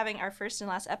Friday, we're having our first and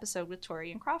last episode with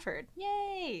Tori and Crawford.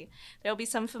 Yay! There'll be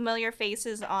some familiar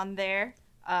faces on there.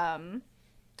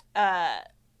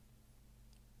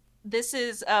 This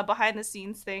is a behind the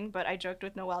scenes thing, but I joked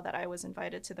with Noel that I was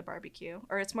invited to the barbecue,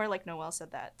 or it's more like Noel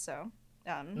said that. So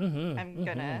I'm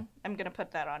gonna put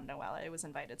that on Noel. I was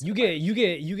invited to You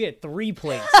get 3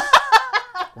 plates.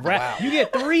 Wow. You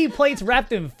get 3 plates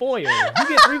wrapped in foil. You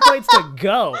get 3 plates to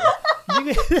go.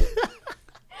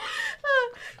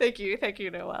 Thank you,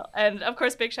 Noel. And of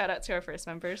course, big shout out to our first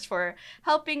members for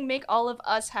helping make all of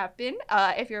us happen.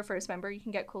 If you're a first member, you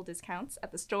can get cool discounts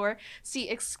at the store, see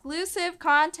exclusive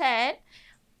content,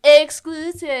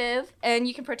 and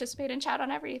you can participate and chat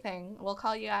on everything. We'll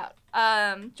call you out.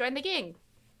 Join the gang.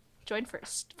 Join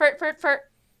first. Furt. Furt.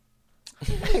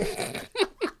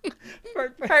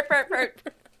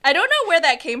 I don't know where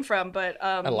that came from, but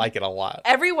I like it a lot.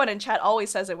 Everyone in chat always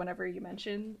says it whenever you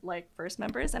mention like first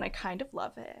members, and I kind of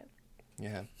love it.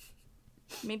 Yeah.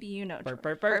 Maybe you know. Furt.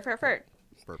 Furt.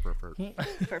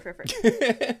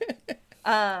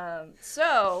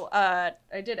 So I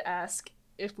did ask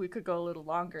if we could go a little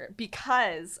longer,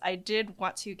 because I did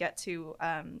want to get to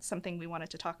something we wanted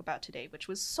to talk about today, which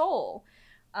was Soul.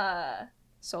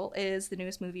 Soul is the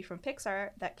newest movie from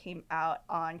Pixar that came out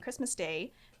on Christmas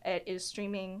Day. It is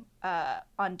streaming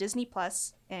on Disney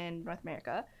Plus in North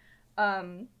America.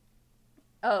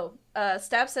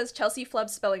 Stab says Chelsea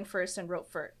flubbed spelling first and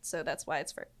wrote Furt, so that's why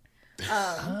it's Furt.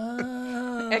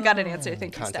 I got an answer.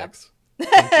 Thank you, Stab. Context.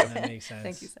 That makes sense.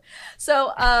 Thank you.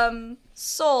 So,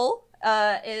 Soul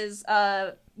is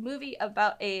a movie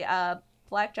about a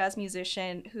black jazz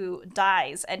musician who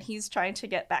dies, and he's trying to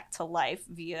get back to life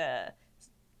via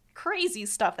crazy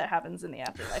stuff that happens in the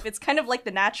afterlife. It's kind of like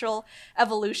the natural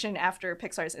evolution after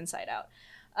Pixar's Inside Out.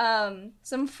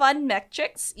 Some fun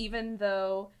metrics, even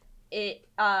though it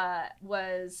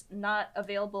was not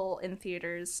available in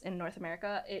theaters in North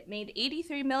America. It made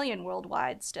 $83 million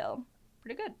worldwide still.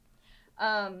 Pretty good.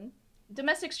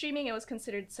 Domestic streaming, it was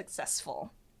considered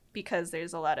successful because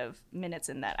there's a lot of minutes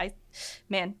in that.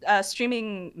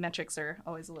 Streaming metrics are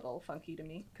always a little funky to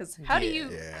me because how do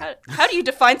you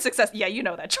define success? Yeah, you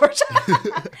know that, George.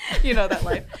 You know that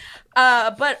life.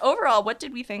 But overall, what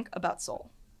did we think about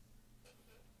Soul?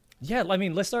 Yeah, I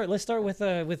mean, let's start with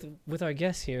our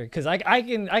guest here, because I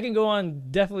can go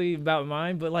on definitely about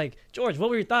mine, but like, George, what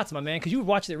were your thoughts, my man? Because you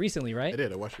watched it recently, right? I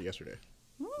did. I watched it yesterday.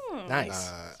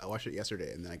 Nice. I watched it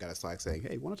yesterday, and then I got a Slack saying,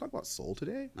 "Hey, you want to talk about Soul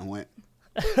today?" And I went,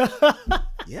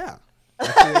 "Yeah,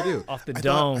 actually I do." Off the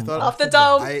dome. Off the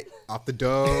dome. Off the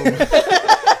dome.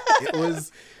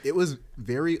 It was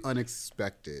very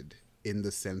unexpected in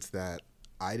the sense that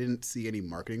I didn't see any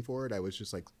marketing for it. I was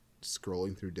just like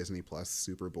scrolling through Disney Plus,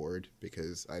 super bored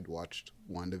because I'd watched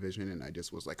WandaVision, and I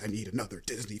just was like, I need another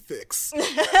Disney fix.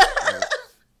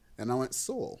 And I went,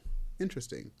 Soul,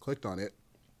 interesting. Clicked on it.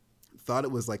 Thought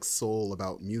it was like Soul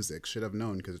about music. Should have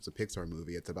known because it's a Pixar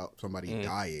movie. It's about somebody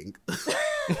dying.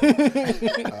 But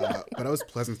I was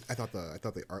pleasant. I thought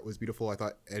the art was beautiful. I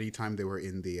thought anytime they were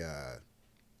in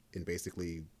in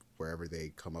basically wherever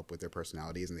they come up with their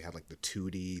personalities, and they had like the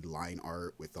 2D line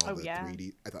art with all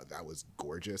 3D. I thought that was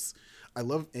gorgeous. I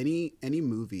love any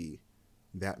movie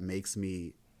that makes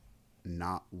me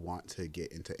not want to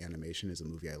get into animation is a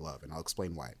movie I love, and I'll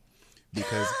explain why.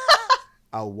 Because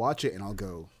I'll watch it and I'll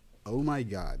go, oh my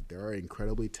God, there are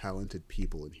incredibly talented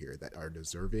people in here that are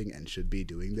deserving and should be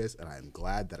doing this, and I'm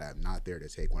glad that I'm not there to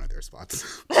take one of their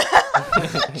spots.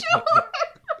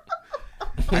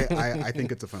 I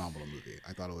think it's a phenomenal movie.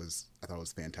 I thought it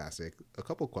was fantastic. A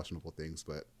couple questionable things,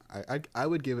 but I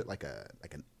would give it like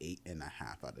an 8.5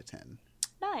 out of 10.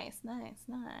 Nice.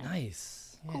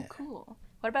 Yeah. Cool.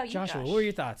 What about you, Joshua? Josh? What were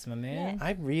your thoughts, my man?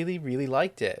 I really, really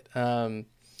liked it. I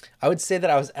would say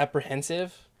that I was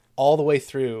apprehensive all the way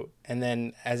through, and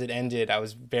then as it ended, I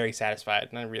was very satisfied,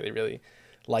 and I really, really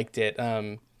liked it.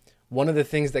 One of the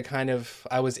things that kind of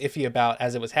I was iffy about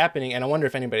as it was happening, and I wonder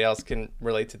if anybody else can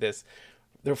relate to this,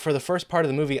 for the first part of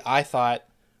the movie, I thought,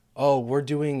 oh, we're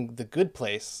doing The Good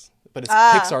Place, but it's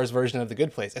Pixar's version of The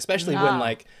Good Place, especially when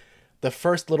like the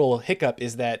first little hiccup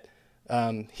is that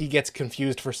he gets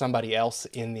confused for somebody else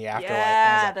in the afterlife.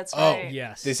 Yeah, like, that's oh, right.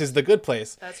 Yes. This is The Good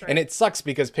Place. That's right. And it sucks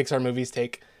because Pixar movies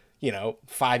take,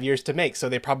 5 years to make. So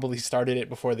they probably started it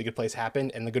before The Good Place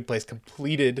happened, and The Good Place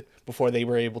completed before they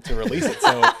were able to release it.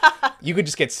 So you could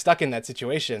just get stuck in that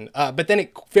situation. But then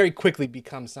it very quickly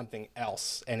becomes something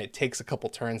else, and it takes a couple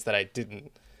turns that I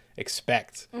didn't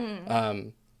expect.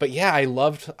 But yeah, I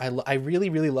really,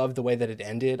 really loved the way that it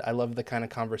ended. I loved the kind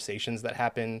of conversations that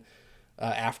happen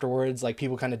afterwards, like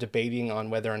people kind of debating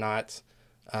on whether or not,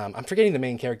 I'm forgetting the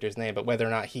main character's name, but whether or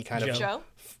not he kind of... Joe?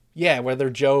 Yeah, whether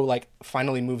Joe like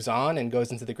finally moves on and goes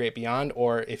into the great beyond,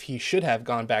 or if he should have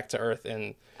gone back to Earth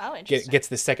and gets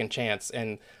this second chance.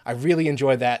 And I really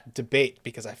enjoy that debate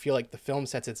because I feel like the film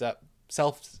sets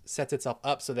itself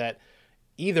up so that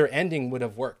either ending would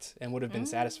have worked and would have been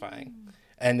satisfying.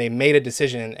 And they made a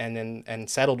decision and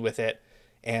settled with it,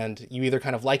 and you either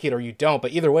kind of like it or you don't.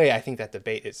 But either way, I think that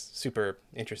debate is super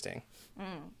interesting.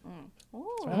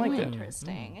 Ooh, I liked it.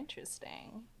 Interesting.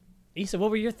 Issa, what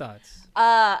were your thoughts?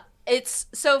 It's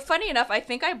so funny enough. I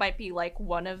think I might be like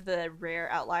one of the rare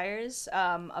outliers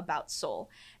about Soul.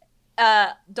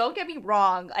 Don't get me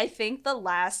wrong. I think the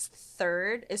last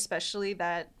third, especially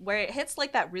that where it hits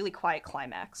like that really quiet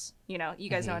climax. You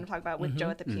guys know what I'm talking about with Joe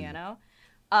at the piano.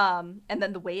 And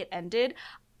then the way it ended,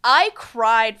 I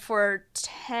cried for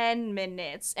 10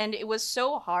 minutes, and it was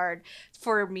so hard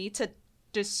for me to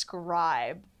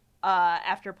describe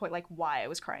after a point like why I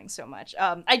was crying so much.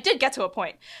 I did get to a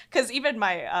point because even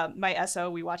my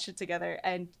SO, we watched it together,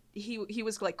 and he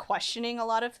was like questioning a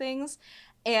lot of things,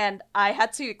 and I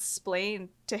had to explain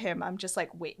to him, I'm just like,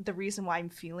 wait, the reason why I'm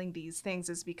feeling these things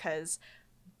is because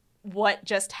what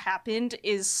just happened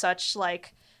is such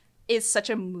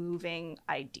a moving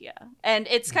idea. And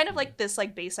it's kind of like this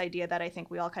like base idea that I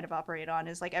think we all kind of operate on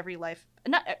is like every life,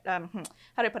 not how do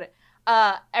I put it?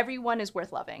 Everyone is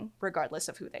worth loving regardless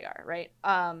of who they are, right?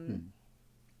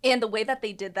 And the way that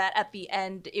they did that at the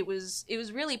end, it was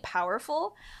really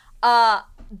powerful.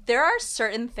 There are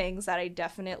certain things that I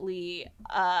definitely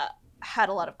had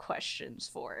a lot of questions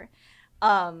for.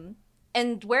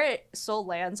 And where Soul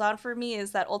lands on for me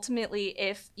is that ultimately,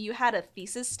 if you had a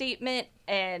thesis statement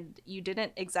and you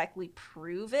didn't exactly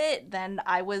prove it, then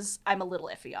I'm a little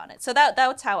iffy on it. So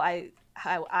that's how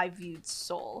I viewed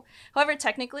Soul. However,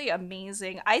 technically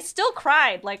amazing. I still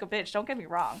cried like a bitch. Don't get me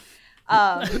wrong.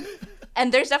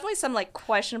 And there's definitely some like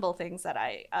questionable things that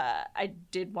I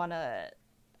did want to.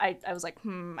 I was like,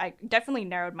 I definitely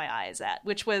narrowed my eyes at,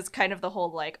 which was kind of the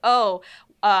whole like,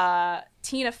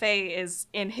 Tina Fey is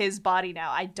in his body now.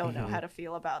 I don't know how to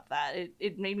feel about that.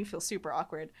 It made me feel super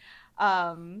awkward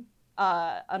on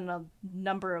a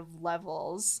number of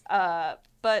levels.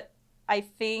 But I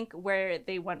think where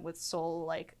they went with Soul,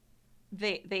 like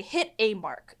they hit a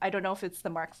mark. I don't know if it's the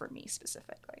mark for me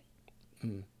specifically.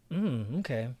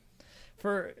 Okay.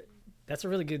 That's a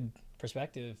really good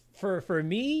perspective. For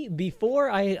me, before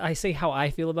I say how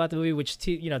I feel about the movie, which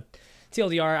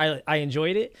TLDR, I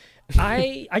enjoyed it.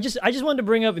 I just wanted to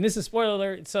bring up, and this is spoiler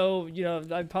alert, so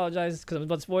I apologize because I'm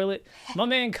about to spoil it. My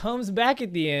man comes back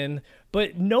at the end,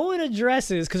 but no one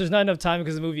addresses, because there's not enough time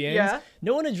because the movie ends. Yeah.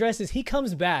 No one addresses. He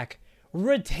comes back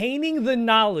retaining the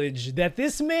knowledge that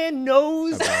this man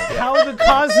knows how the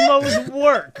cosmos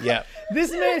work. Yeah.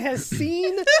 This man has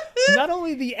seen not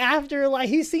only the afterlife,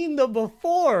 he's seen the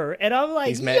before. And I'm like,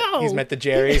 he's met the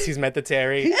Jerrys, he's met the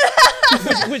Terry.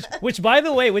 which by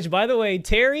the way,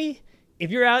 Terry, if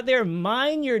you're out there,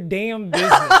 mind your damn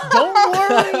business.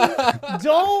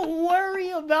 Don't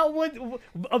worry about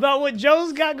what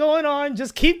Joe's got going on.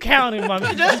 Just keep counting,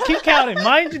 man. Just keep counting.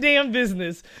 Mind your damn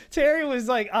business. Terry was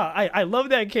like, I love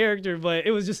that character, but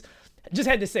it was just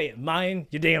had to say it. Mind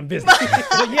your damn business.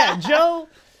 But yeah,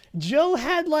 Joe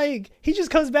had he just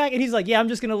comes back and he's like, yeah, I'm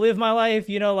just gonna live my life,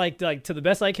 like to the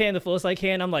best I can, the fullest I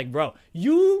can. I'm like, bro,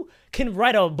 you can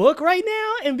write a book right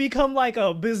now and become like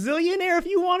a bazillionaire if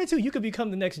you wanted to. You could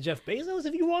become the next Jeff Bezos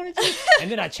if you wanted to.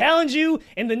 And then I challenge you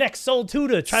in the next Soul 2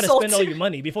 to try to spend all your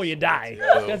money before you die.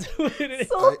 That's what it is.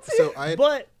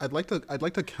 I'd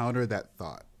like to counter that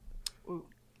thought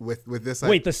with this.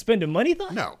 Wait, the spending money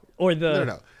thought? No. Or the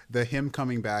no. The him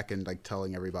coming back and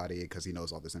telling everybody because he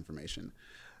knows all this information.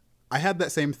 I had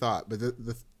that same thought, but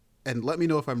and let me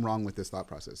know if I'm wrong with this thought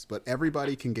process, but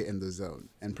everybody can get in the zone.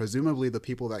 And presumably the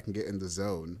people that can get in the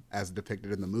zone, as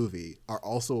depicted in the movie, are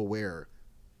also aware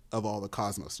of all the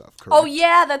Cosmos stuff, correct? Oh,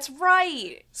 yeah, that's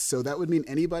right. So that would mean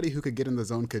anybody who could get in the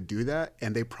zone could do that,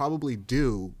 and they probably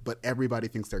do, but everybody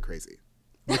thinks they're crazy,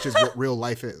 which is what real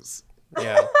life is.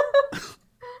 Yeah.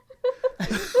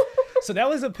 So that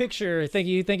was a picture. Thank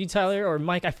you, Tyler, or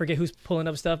Mike. I forget who's pulling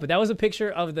up stuff, but that was a picture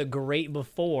of the great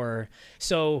before.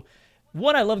 So,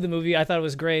 one, I love the movie. I thought it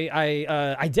was great.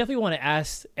 I definitely want to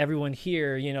ask everyone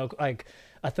here, like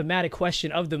a thematic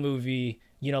question of the movie.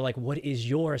 Like what is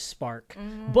your spark?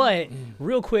 But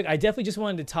real quick, I definitely just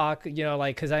wanted to talk,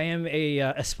 because I am a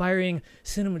aspiring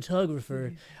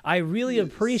cinematographer. I really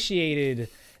appreciated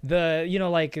the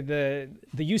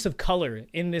use of color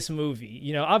in this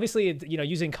movie. Obviously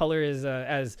using color as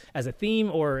a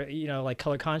theme or like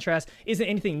color contrast isn't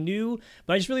anything new,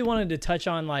 but I just really wanted to touch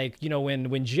on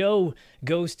when Joe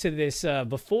goes to this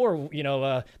before,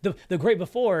 the great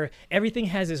before, everything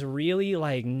has this really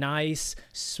nice,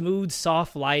 smooth,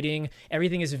 soft lighting.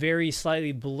 Everything is very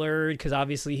slightly blurred because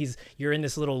obviously you're in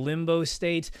this little limbo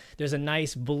state. There's a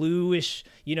nice bluish,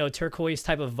 turquoise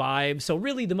type of vibe. So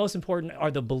really the most important are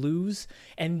the blues.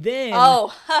 And then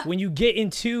when you get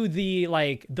into the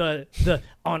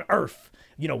on Earth,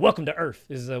 welcome to Earth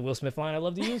is a Will Smith line I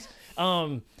love to use.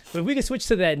 But if we can switch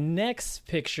to that next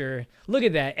picture, look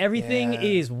at that. Everything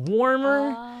is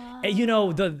warmer. And,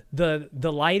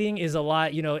 the lighting is a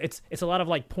lot, it's a lot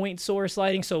of point source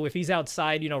lighting. So if he's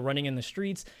outside, running in the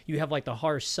streets, you have the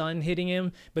harsh sun hitting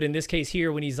him. But in this case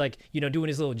here, when he's doing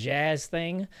his little jazz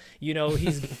thing,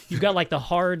 you've got the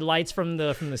hard lights from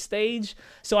the stage.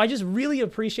 So I just really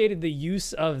appreciated the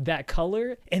use of that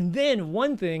color. And then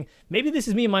one thing, maybe this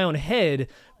is me in my own head,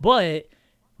 but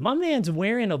my man's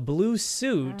wearing a blue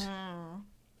suit.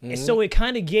 And so it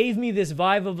kind of gave me this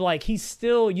vibe of he's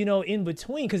still, in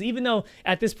between. Because even though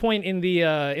at this point in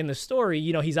the story,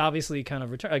 he's obviously kind of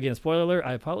returned. Again, spoiler alert,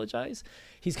 I apologize.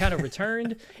 He's kind of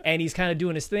returned and he's kind of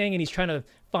doing his thing and he's trying to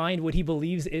find what he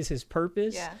believes is his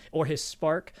purpose or his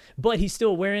spark. But he's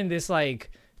still wearing this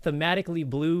thematically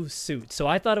blue suit. So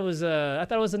I thought it was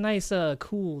a nice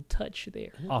cool touch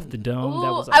there off the dome. Ooh,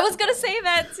 That was I was gonna say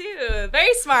that too.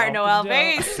 Very smart, Off the Noel. dome.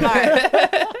 Very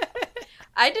smart.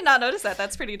 I did not notice that.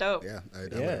 That's pretty dope. Yeah, I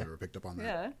never picked up on that.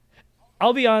 Yeah.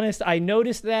 I'll be honest, I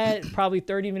noticed that probably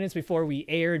 30 minutes before we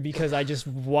aired because I just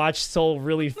watched Soul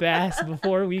really fast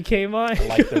before we came on. I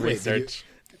like the research.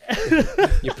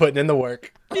 You're putting in the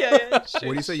work. Yeah. What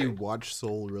do you say you watch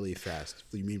Soul really fast?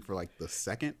 You mean for like the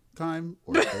second time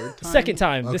or third time? Second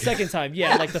time. Okay. The second time.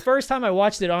 Yeah, like the first time I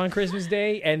watched it on Christmas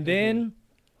Day, and then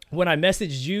when I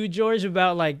messaged you, George,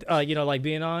 about like like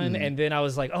being on, and then I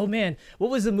was like, oh man,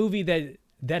 what was the movie that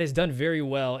has done very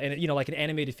well and like an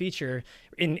animated feature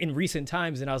in recent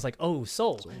times? And I was like, oh,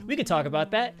 Soul. We could talk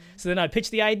about that. So then I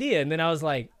pitched the idea, and then I was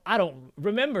like, I don't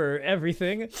remember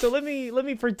everything, so let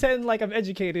me pretend like I'm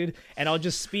educated, and I'll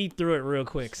just speed through it real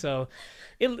quick. So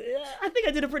I think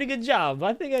I did a pretty good job.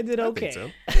 I think I did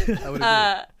okay. I think so. I would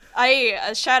agree.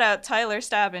 I shout out Tyler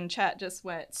Stab in chat just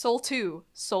went Soul 2,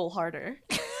 Soul Harder.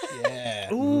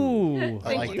 Yeah. Ooh.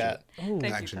 I like that. Ooh. Thank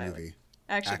you, Action Tyler. movie.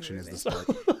 Action Is movie. the spark.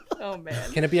 Oh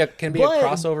man. Can it be a But-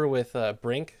 crossover with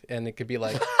Brink, and it could be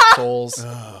like Soul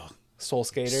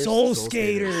Skaters? Soul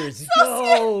Skaters.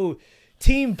 Yo.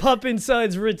 Team Pup and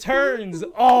Suds returns.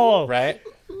 Oh, Right?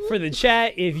 for the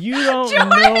chat, if you don't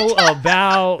know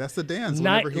about That's the dance.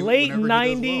 late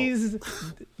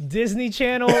 90s Disney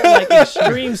Channel like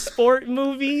extreme sport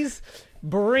movies,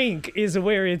 Brink is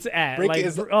where it's at. Brink like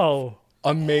is- oh,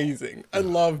 Amazing. I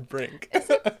love Brink. Is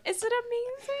it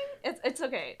amazing? It's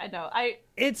okay. I know.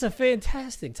 it's a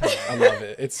fantastic time. I love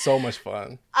it. It's so much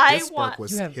fun. His spark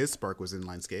was You have- his spark was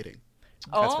inline skating.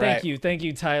 Oh, right. Thank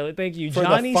you, Tyler. Thank you, For the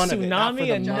Johnny fun of it, not for Tsunami.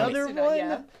 the money. Another one.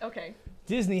 Yeah. Okay.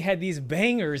 Disney had these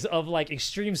bangers of like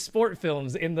extreme sport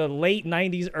films in the late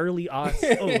 90s, early aughts.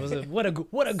 Oh, it was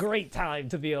what a great time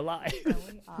to be alive.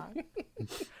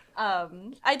 I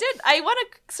want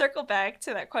to circle back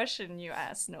to that question you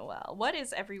asked, Noel. What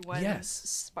is everyone's Yes.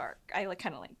 spark? I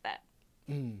kind of like that.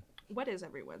 What is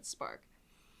everyone's spark?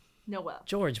 Noel.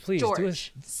 George, please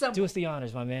George. do us the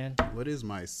honors, my man. What is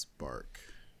my spark?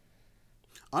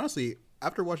 Honestly,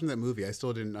 after watching that movie, I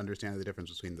still didn't understand the difference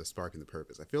between the spark and the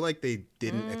purpose. I feel like they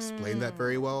didn't explain that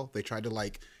very well. They tried to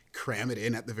like cram it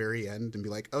in at the very end and be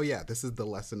like, "Oh yeah, this is the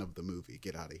lesson of the movie.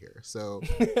 Get out of here." So,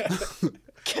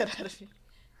 Get out of here.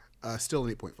 still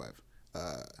an 8.5.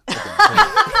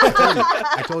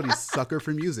 I told you, sucker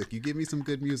for music. You give me some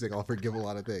good music, I'll forgive a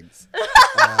lot of things.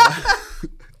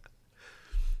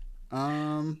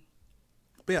 But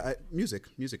yeah, music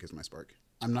is my spark.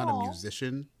 I'm not a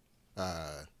musician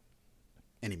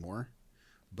anymore,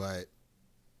 but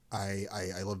I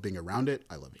love being around it.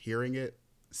 I love hearing it.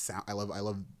 I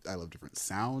love different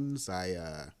sounds. I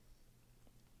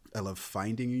love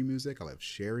finding new music. I love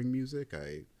sharing music.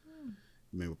 I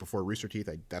mean, before Rooster Teeth,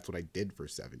 that's what I did for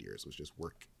 7 years, was just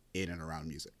work in and around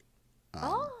music.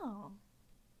 And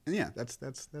yeah, that's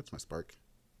my spark.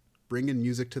 Bringing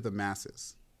music to the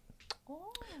masses.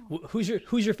 Who's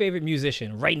your favorite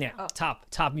musician right now?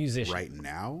 Top musician Right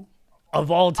now? of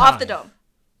all time. Off the dome.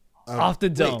 Off the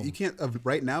dome. Wait, you can't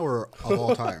right now or of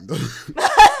all time?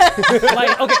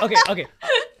 Like okay.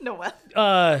 Noel.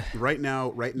 Right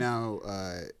now,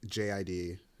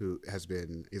 JID, who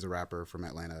is a rapper from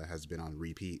Atlanta, has been on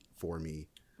repeat for me.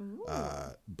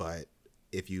 But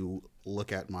if you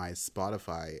look at my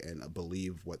Spotify and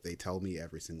believe what they tell me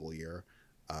every single year,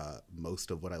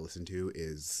 most of what I listen to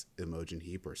is Imogen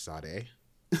Heap or Sade.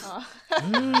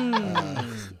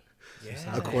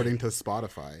 According to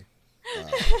Spotify.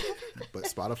 But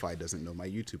Spotify doesn't know my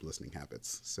YouTube listening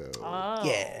habits. So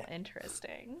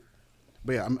Interesting.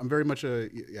 But yeah, I'm very much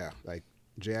like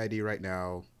JID right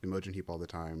now, Imogen Heap all the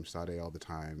time, Sade all the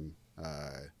time.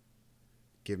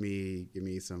 Give me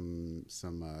some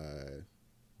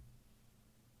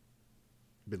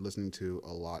been listening to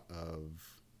a lot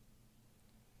of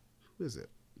who's it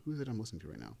I'm listening to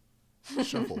right now?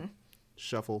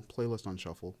 Shuffle playlist on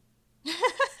Shuffle.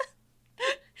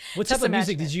 What type of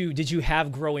music did you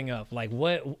have growing up? Like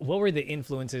what were the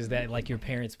influences that like your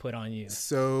parents put on you?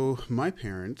 So my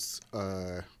parents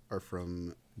are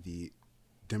from the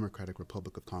Democratic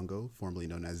Republic of Congo, formerly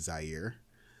known as Zaire.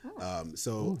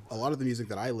 So a lot of the music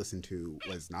that I listened to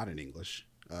was not in English.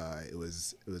 It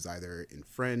was either in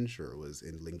French or it was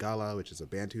in Lingala, which is a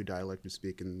Bantu dialect we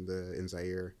speak in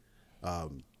Zaire.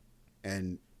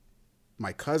 And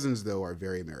my cousins, though, are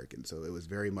very American. So it was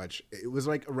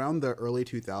like around the early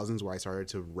 2000s where I started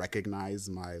to recognize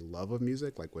my love of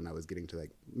music, like when I was getting to like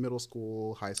middle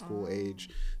school, high school age.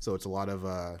 So it's a lot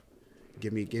of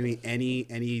give me any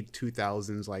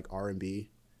 2000s like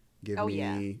R&B.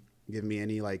 Give me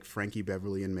any like Frankie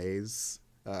Beverly and Mays.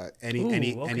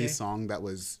 Any okay. song that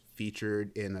was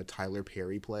featured in a Tyler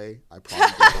Perry play, I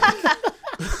probably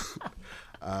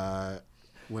like.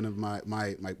 One of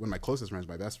my closest friends,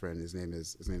 my best friend, his name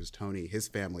is Tony. His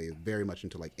family is very much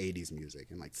into like 80s music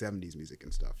and like 70s music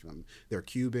and stuff. They're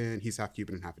Cuban. He's half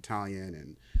Cuban and half Italian,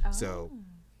 and so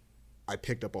I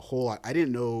picked up a whole lot. I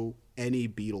didn't know any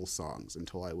Beatles songs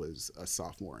until I was a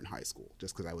sophomore in high school,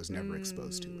 just because I was never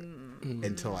exposed to it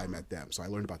until I met them. So I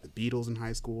learned about the Beatles in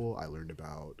high school. I learned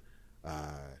about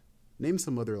name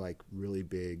some other like really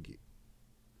big,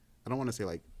 I don't want to say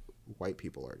like white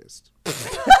people artists.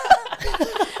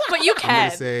 But you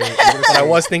can. But I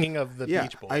was thinking of the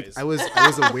Beach Boys. I was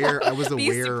aware of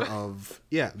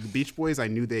the Beach Boys. I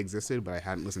knew they existed, but I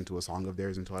hadn't listened to a song of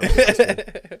theirs until I was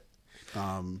interested.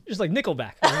 Just like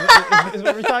Nickelback is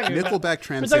what we're talking about. Nickelback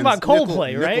transcends. We're talking about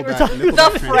Coldplay, right? We're talking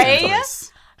The Fray.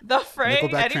 The Fray.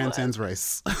 Nickelback transcends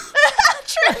race.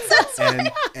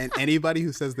 And anybody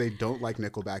who says they don't like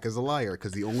Nickelback is a liar,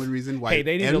 because the only reason why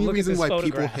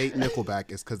people hate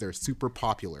Nickelback is because they're super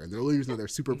popular, and the only reason they're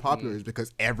super popular is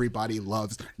because everybody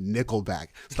loves Nickelback.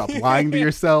 Stop lying to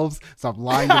yourselves. Stop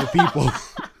lying to the people.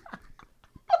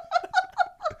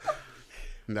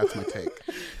 And that's my take.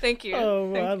 Thank you.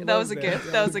 That was a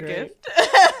gift. That was a gift.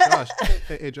 Josh,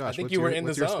 hey Josh. I think you were in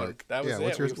the zone. Spark? That was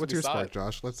it. What's your spark,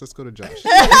 Josh? Let's go to Josh.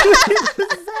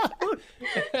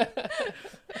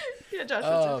 Yeah, Josh.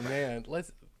 Oh man,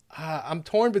 I'm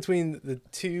torn between the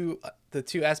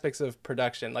two aspects of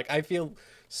production. Like, I feel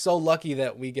so lucky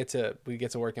that we get to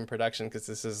work in production, because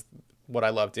this is what I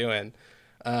love doing.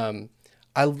 I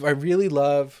really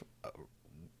love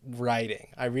writing.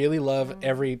 I really love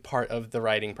every part of the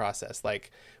writing process. Like,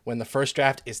 when the first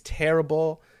draft is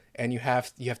terrible and you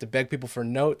have to beg people for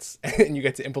notes, and you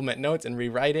get to implement notes and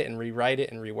rewrite it and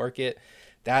rework it.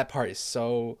 That part is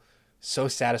so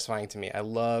satisfying to me. I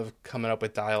love coming up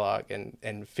with dialogue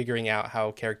and figuring out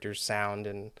how characters sound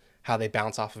and how they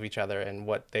bounce off of each other and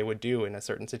what they would do in a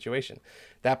certain situation.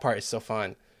 That part is so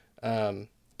fun.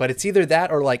 But it's either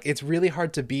that or like, it's really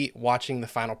hard to beat watching the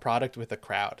final product with a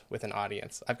crowd, with an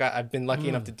audience. I've been lucky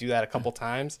enough to do that a couple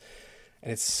times,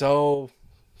 and it's so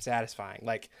satisfying.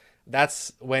 Like,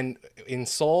 that's when in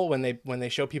Seoul, when they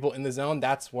show people in the zone,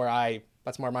 that's where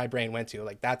my brain went to.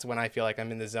 Like, that's when I feel like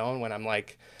I'm in the zone, when I'm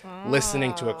like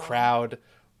listening to a crowd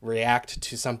react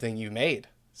to something you made,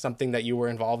 something that you were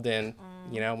involved in,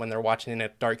 when they're watching in a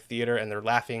dark theater and they're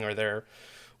laughing or they're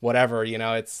whatever,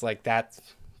 it's like that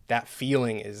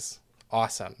feeling is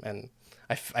awesome. And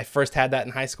I first had that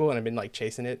in high school, and I've been like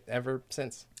chasing it ever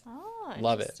since. Oh,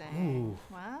 love it. Ooh,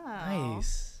 wow.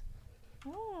 Nice.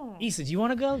 Yssa, do you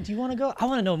want to go? I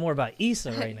want to know more about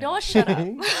Yssa right now. No, shut up.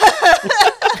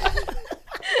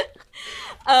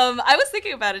 I was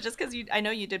thinking about it just because I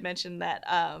know you did mention that,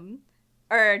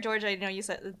 or George, I know you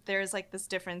said that there's like this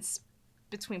difference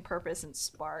between purpose and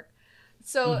spark.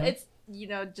 So it's,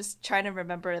 just trying to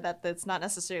remember that that's not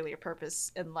necessarily a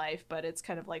purpose in life, but it's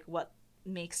kind of like what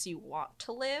makes you want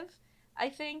to live, I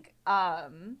think,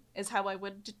 is how I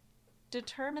would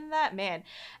determine that, man.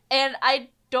 And I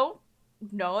don't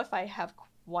know if I have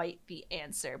quite the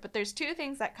answer, but there's two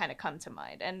things that kind of come to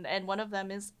mind, and one of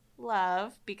them is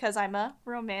love, because I'm a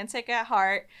romantic at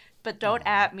heart. But don't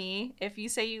at me if you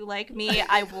say you like me.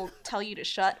 I will tell you to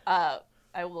shut up.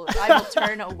 I will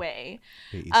turn away.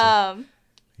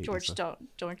 George,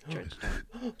 don't. George, don't.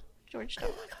 George, don't.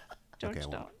 George, Okay,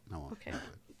 don't. I won't. Okay.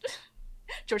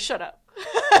 George, shut up.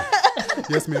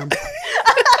 Yes, ma'am.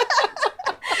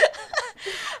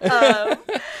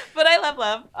 But I love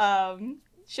love.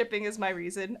 Shipping is my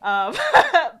reason.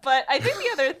 But I think the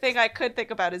other thing I could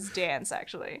think about is dance,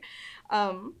 actually.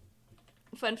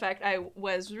 Fun fact, I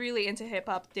was really into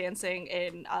hip-hop dancing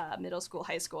in middle school,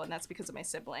 high school, and that's because of my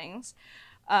siblings.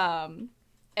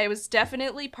 It was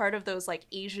definitely part of those like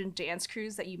Asian dance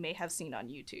crews that you may have seen on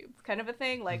YouTube, kind of a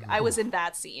thing. Like, I was in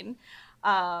that scene.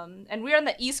 And we're on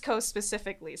the East Coast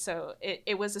specifically, so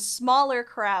it was a smaller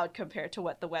crowd compared to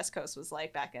what the West Coast was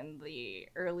like back in the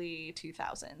early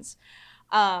 2000s.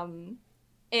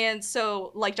 And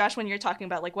so, like, Josh, when you're talking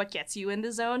about like what gets you in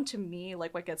the zone, to me,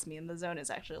 like, what gets me in the zone is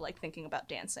actually like thinking about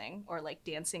dancing, or like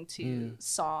dancing to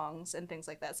songs and things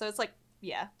like that. So it's like,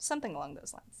 yeah, something along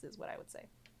those lines is what I would say.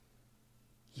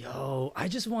 Yo, I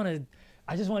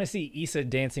I just want to see Yssa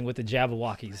dancing with the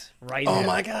Jabberwockies right now. Oh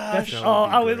my gosh.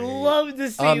 I would love to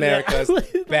see America's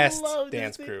that. best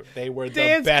dance crew. They were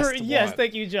the best crew. Yes, one.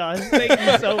 thank you, John. Thank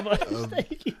you so much.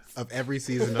 Thank you. Of every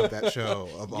season of that show,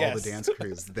 of all Yes. the dance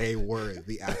crews, they were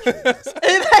the actual best.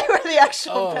 They were the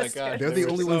actual Oh my best. God. They're They the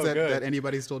were only so ones good. that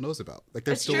anybody still knows about. Like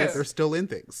It's true. they're still in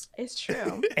things. It's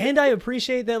true. And I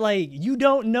appreciate that, like, you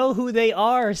don't know who they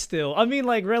are still. I mean,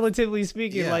 like, relatively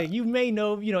speaking, Yeah. like, you may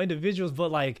know, individuals, but,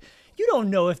 like, you don't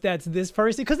know if that's this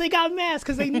person because they got masks,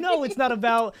 because they know it's not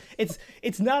about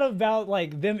it's not about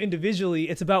like them individually.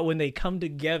 It's about when they come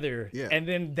together, Yeah. and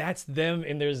then that's them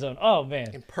in their zone. Oh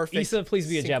man, In perfect Yssa, please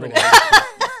be a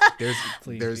synchronization.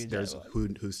 Please There's be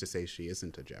a who's to say she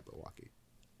isn't a Jabberwocky.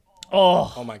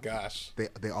 Oh, Oh my gosh.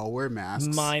 They all wear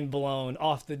masks. mind blown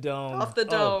off the dome. Off the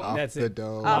dome. Off That's the it.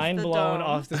 dome. Off Mind the blown dome.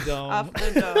 off the dome. Off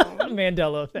the dome.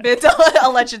 Mandela effect.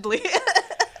 Allegedly.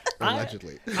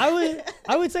 Allegedly.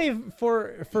 I would say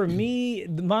for me,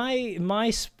 my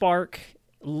spark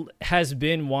has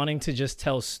been wanting to just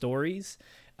tell stories.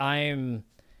 I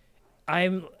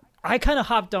kind of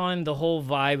hopped on the whole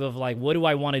vibe of like, what do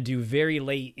I want to do very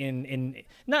late in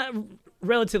not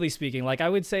relatively speaking. Like I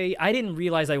would say I didn't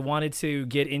realize I wanted to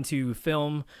get into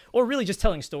film or really just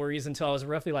telling stories until I was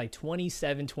roughly like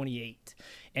 27, 28.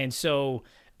 And so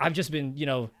I've just been,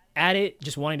 at it,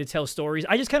 just wanting to tell stories.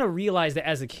 I just kind of realized that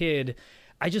as a kid,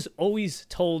 I just always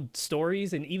told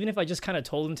stories. And even if I just kind of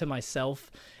told them to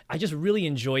myself, I just really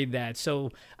enjoyed that.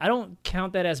 So I don't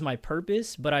count that as my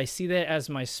purpose, but I see that as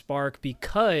my spark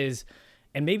because,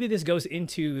 and maybe this goes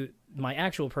into my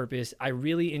actual purpose, I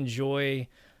really enjoy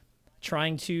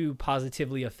trying to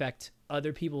positively affect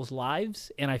other people's lives.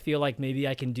 And I feel like maybe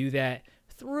I can do that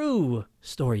through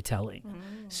storytelling.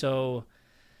 So,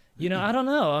 I don't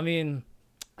know. I mean,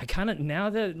 I kind of, now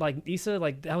that like Yssa,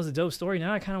 like that was a dope story.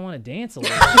 Now I kind of want to dance a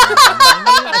little bit.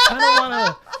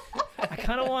 I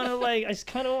kind of want to like, I just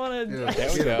kind of want to.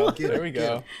 There we go. There we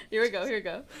go. Here we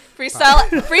go.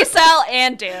 Freestyle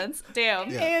and dance. Damn.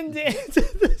 Yeah. And dance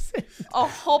at the same. A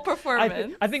whole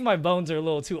performance. I think my bones are a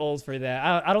little too old for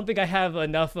that. I don't think I have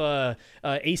enough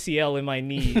ACL in my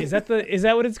knee. Is that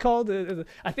what it's called?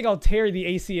 I think I'll tear the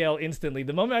ACL instantly.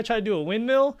 The moment I try to do a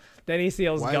windmill, that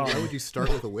ACL's Why gone. would you start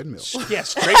with a windmill? Yeah,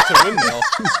 straight to windmill.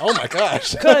 Oh my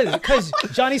gosh. Cause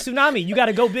Johnny Tsunami, you got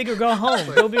to go big or go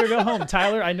home. Go big or go home.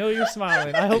 Tyler, I know you're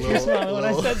smiling. I hope you're smiling when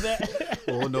I said that.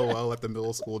 Little Noel at the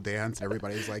middle school dance,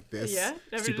 everybody's like this, Yeah,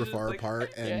 everybody's super just far like,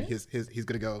 apart, and yeah. he's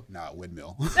gonna go, nah,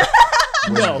 windmill.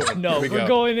 No, we we're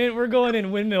go. going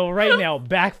in windmill right now.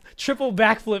 Triple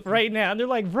backflip right now. And they're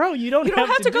like, bro, you don't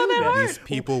have to go do that hard. These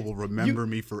people will remember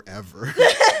me forever.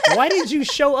 Why did you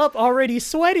show up already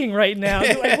sweating right now?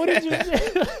 You're like, what did you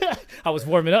do? I was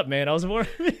warming up, man. I was warming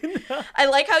up. I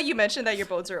like how you mentioned that your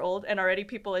bones are old, and already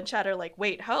people in chat are like,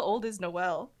 "Wait, how old is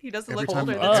Noel? He doesn't every look time,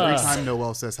 older than every us." time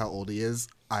Noel says how old he is,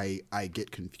 I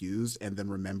get confused and then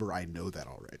remember I know that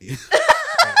already.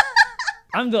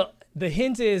 The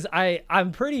hint is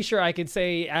I'm pretty sure I could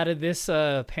say out of this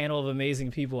panel of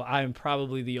amazing people, I'm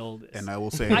probably the oldest. And I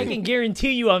will say, I can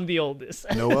guarantee you I'm the oldest.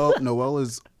 Noel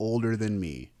is older than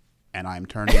me, and I'm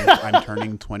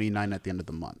turning 29 at the end of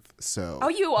the month. So Oh,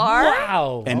 you are?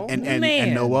 Wow. and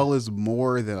Man. Noel is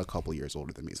more than a couple years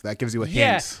older than me, so that gives you a hint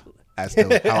Yes. as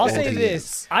to how I'll old say he this.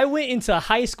 is. I went into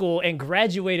high school and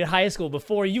graduated high school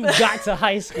before you got to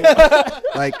high school.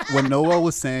 Like when Noel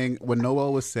was saying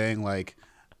like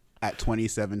at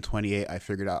 27, 28, I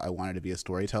figured out I wanted to be a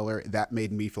storyteller. That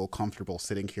made me feel comfortable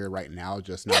sitting here right now,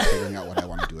 just not figuring out what I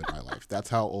want to do in my life.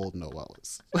 That's how old Noel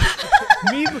is.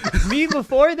 me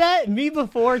before that, me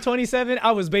before 27,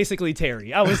 I was basically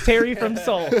Terry. I was Terry from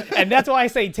Soul. And that's why I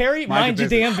say, Terry, mind your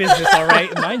damn business, all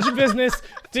right? Mind your business.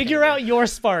 Figure out your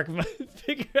spark.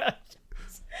 Figure out.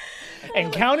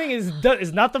 And counting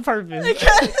is not the purpose.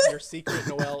 Your secret,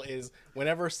 Noel, is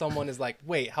whenever someone is like,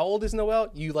 wait, how old is Noel?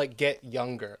 You like get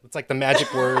younger. It's like the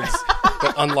magic words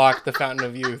that unlock the fountain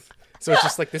of youth. So it's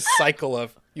just like this cycle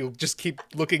of you'll just keep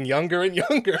looking younger and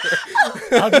younger.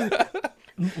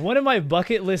 One of my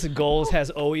bucket list goals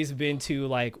has always been to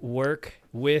like work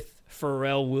with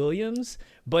Pharrell Williams,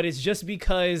 but it's just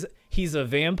because he's a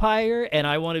vampire and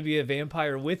I want to be a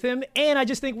vampire with him, and I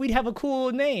just think we'd have a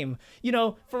cool name,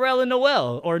 Pharrell and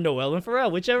Noel, or Noel and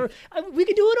Pharrell, whichever. We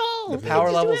could do it all. The power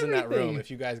We could do levels in that everything. room,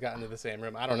 if you guys got into the same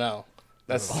room, I don't know.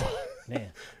 That's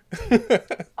Man,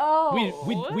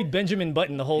 Oh. we'd Benjamin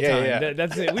Button the whole Yeah, time. yeah.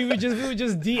 That's it. We would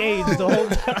just de-age the whole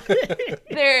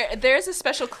time. There's a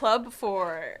special club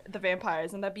for the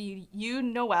vampires, and that'd be you,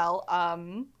 Noel,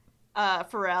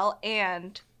 Pharrell,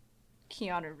 and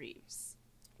Keanu Reeves.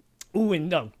 Ooh, and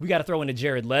no, we got to throw in a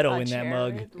Jared Leto in that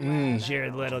mug. Leto.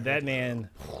 Jared Leto, that man.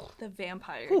 The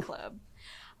Vampire Club.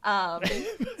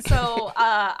 So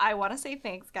I want to say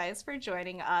thanks, guys, for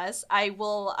joining us. I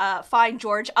will find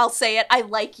George. I'll say it. I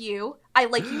like you. I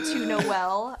like you too,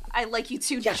 Noel. I like you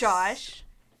too, Josh.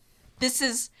 This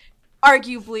is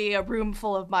arguably a room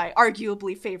full of my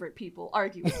arguably favorite people.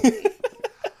 Arguably.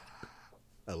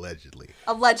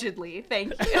 Allegedly.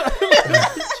 Thank you.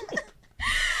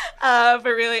 But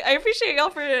really, I appreciate y'all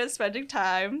for spending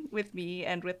time with me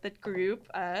and with the group.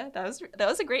 That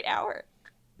was a great hour.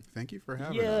 Thank you for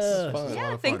having us. Fun.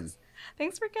 Yeah, thanks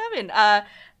for coming.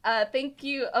 Thank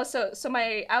you. Oh, so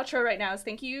my outro right now is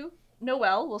thank you,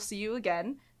 Noel. We'll see you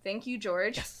again. Thank you,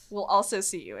 George. Yes. We'll also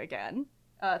see you again.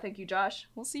 Thank you, Josh.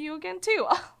 We'll see you again too.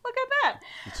 Look at that.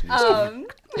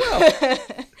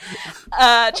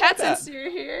 Chat, since you're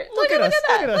here, look at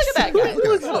that. Look at that, guys.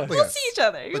 We'll see each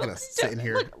other. Look at us sitting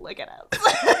here. Look at us.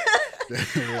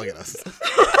 Look at us.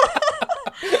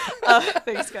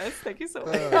 Thanks, guys. Thank you so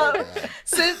much.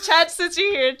 Since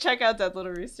you're here, check out Dead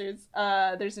Little Roosters.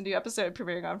 There's a new episode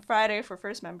premiering on Friday for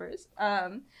first members.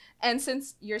 And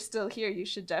since you're still here, you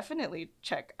should definitely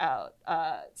check out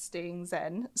Stay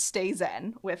Zen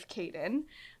with Kaden.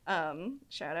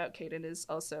 Shout out, Kaden is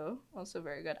also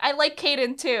very good. I like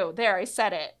Kaden too. There, I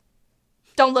said it.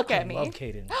 Don't look at me. I love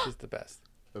Kaden. She's the best.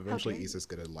 Eventually, Issa's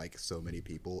gonna like so many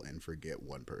people and forget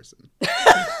one person.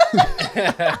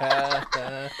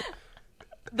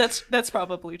 That's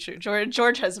probably true.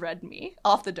 George has read me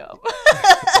off the dome.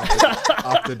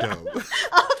 Off the dome.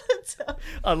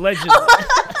 Allegedly.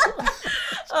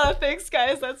 Thanks,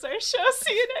 guys. That's our show.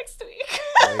 See you next week.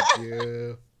 Thank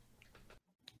you.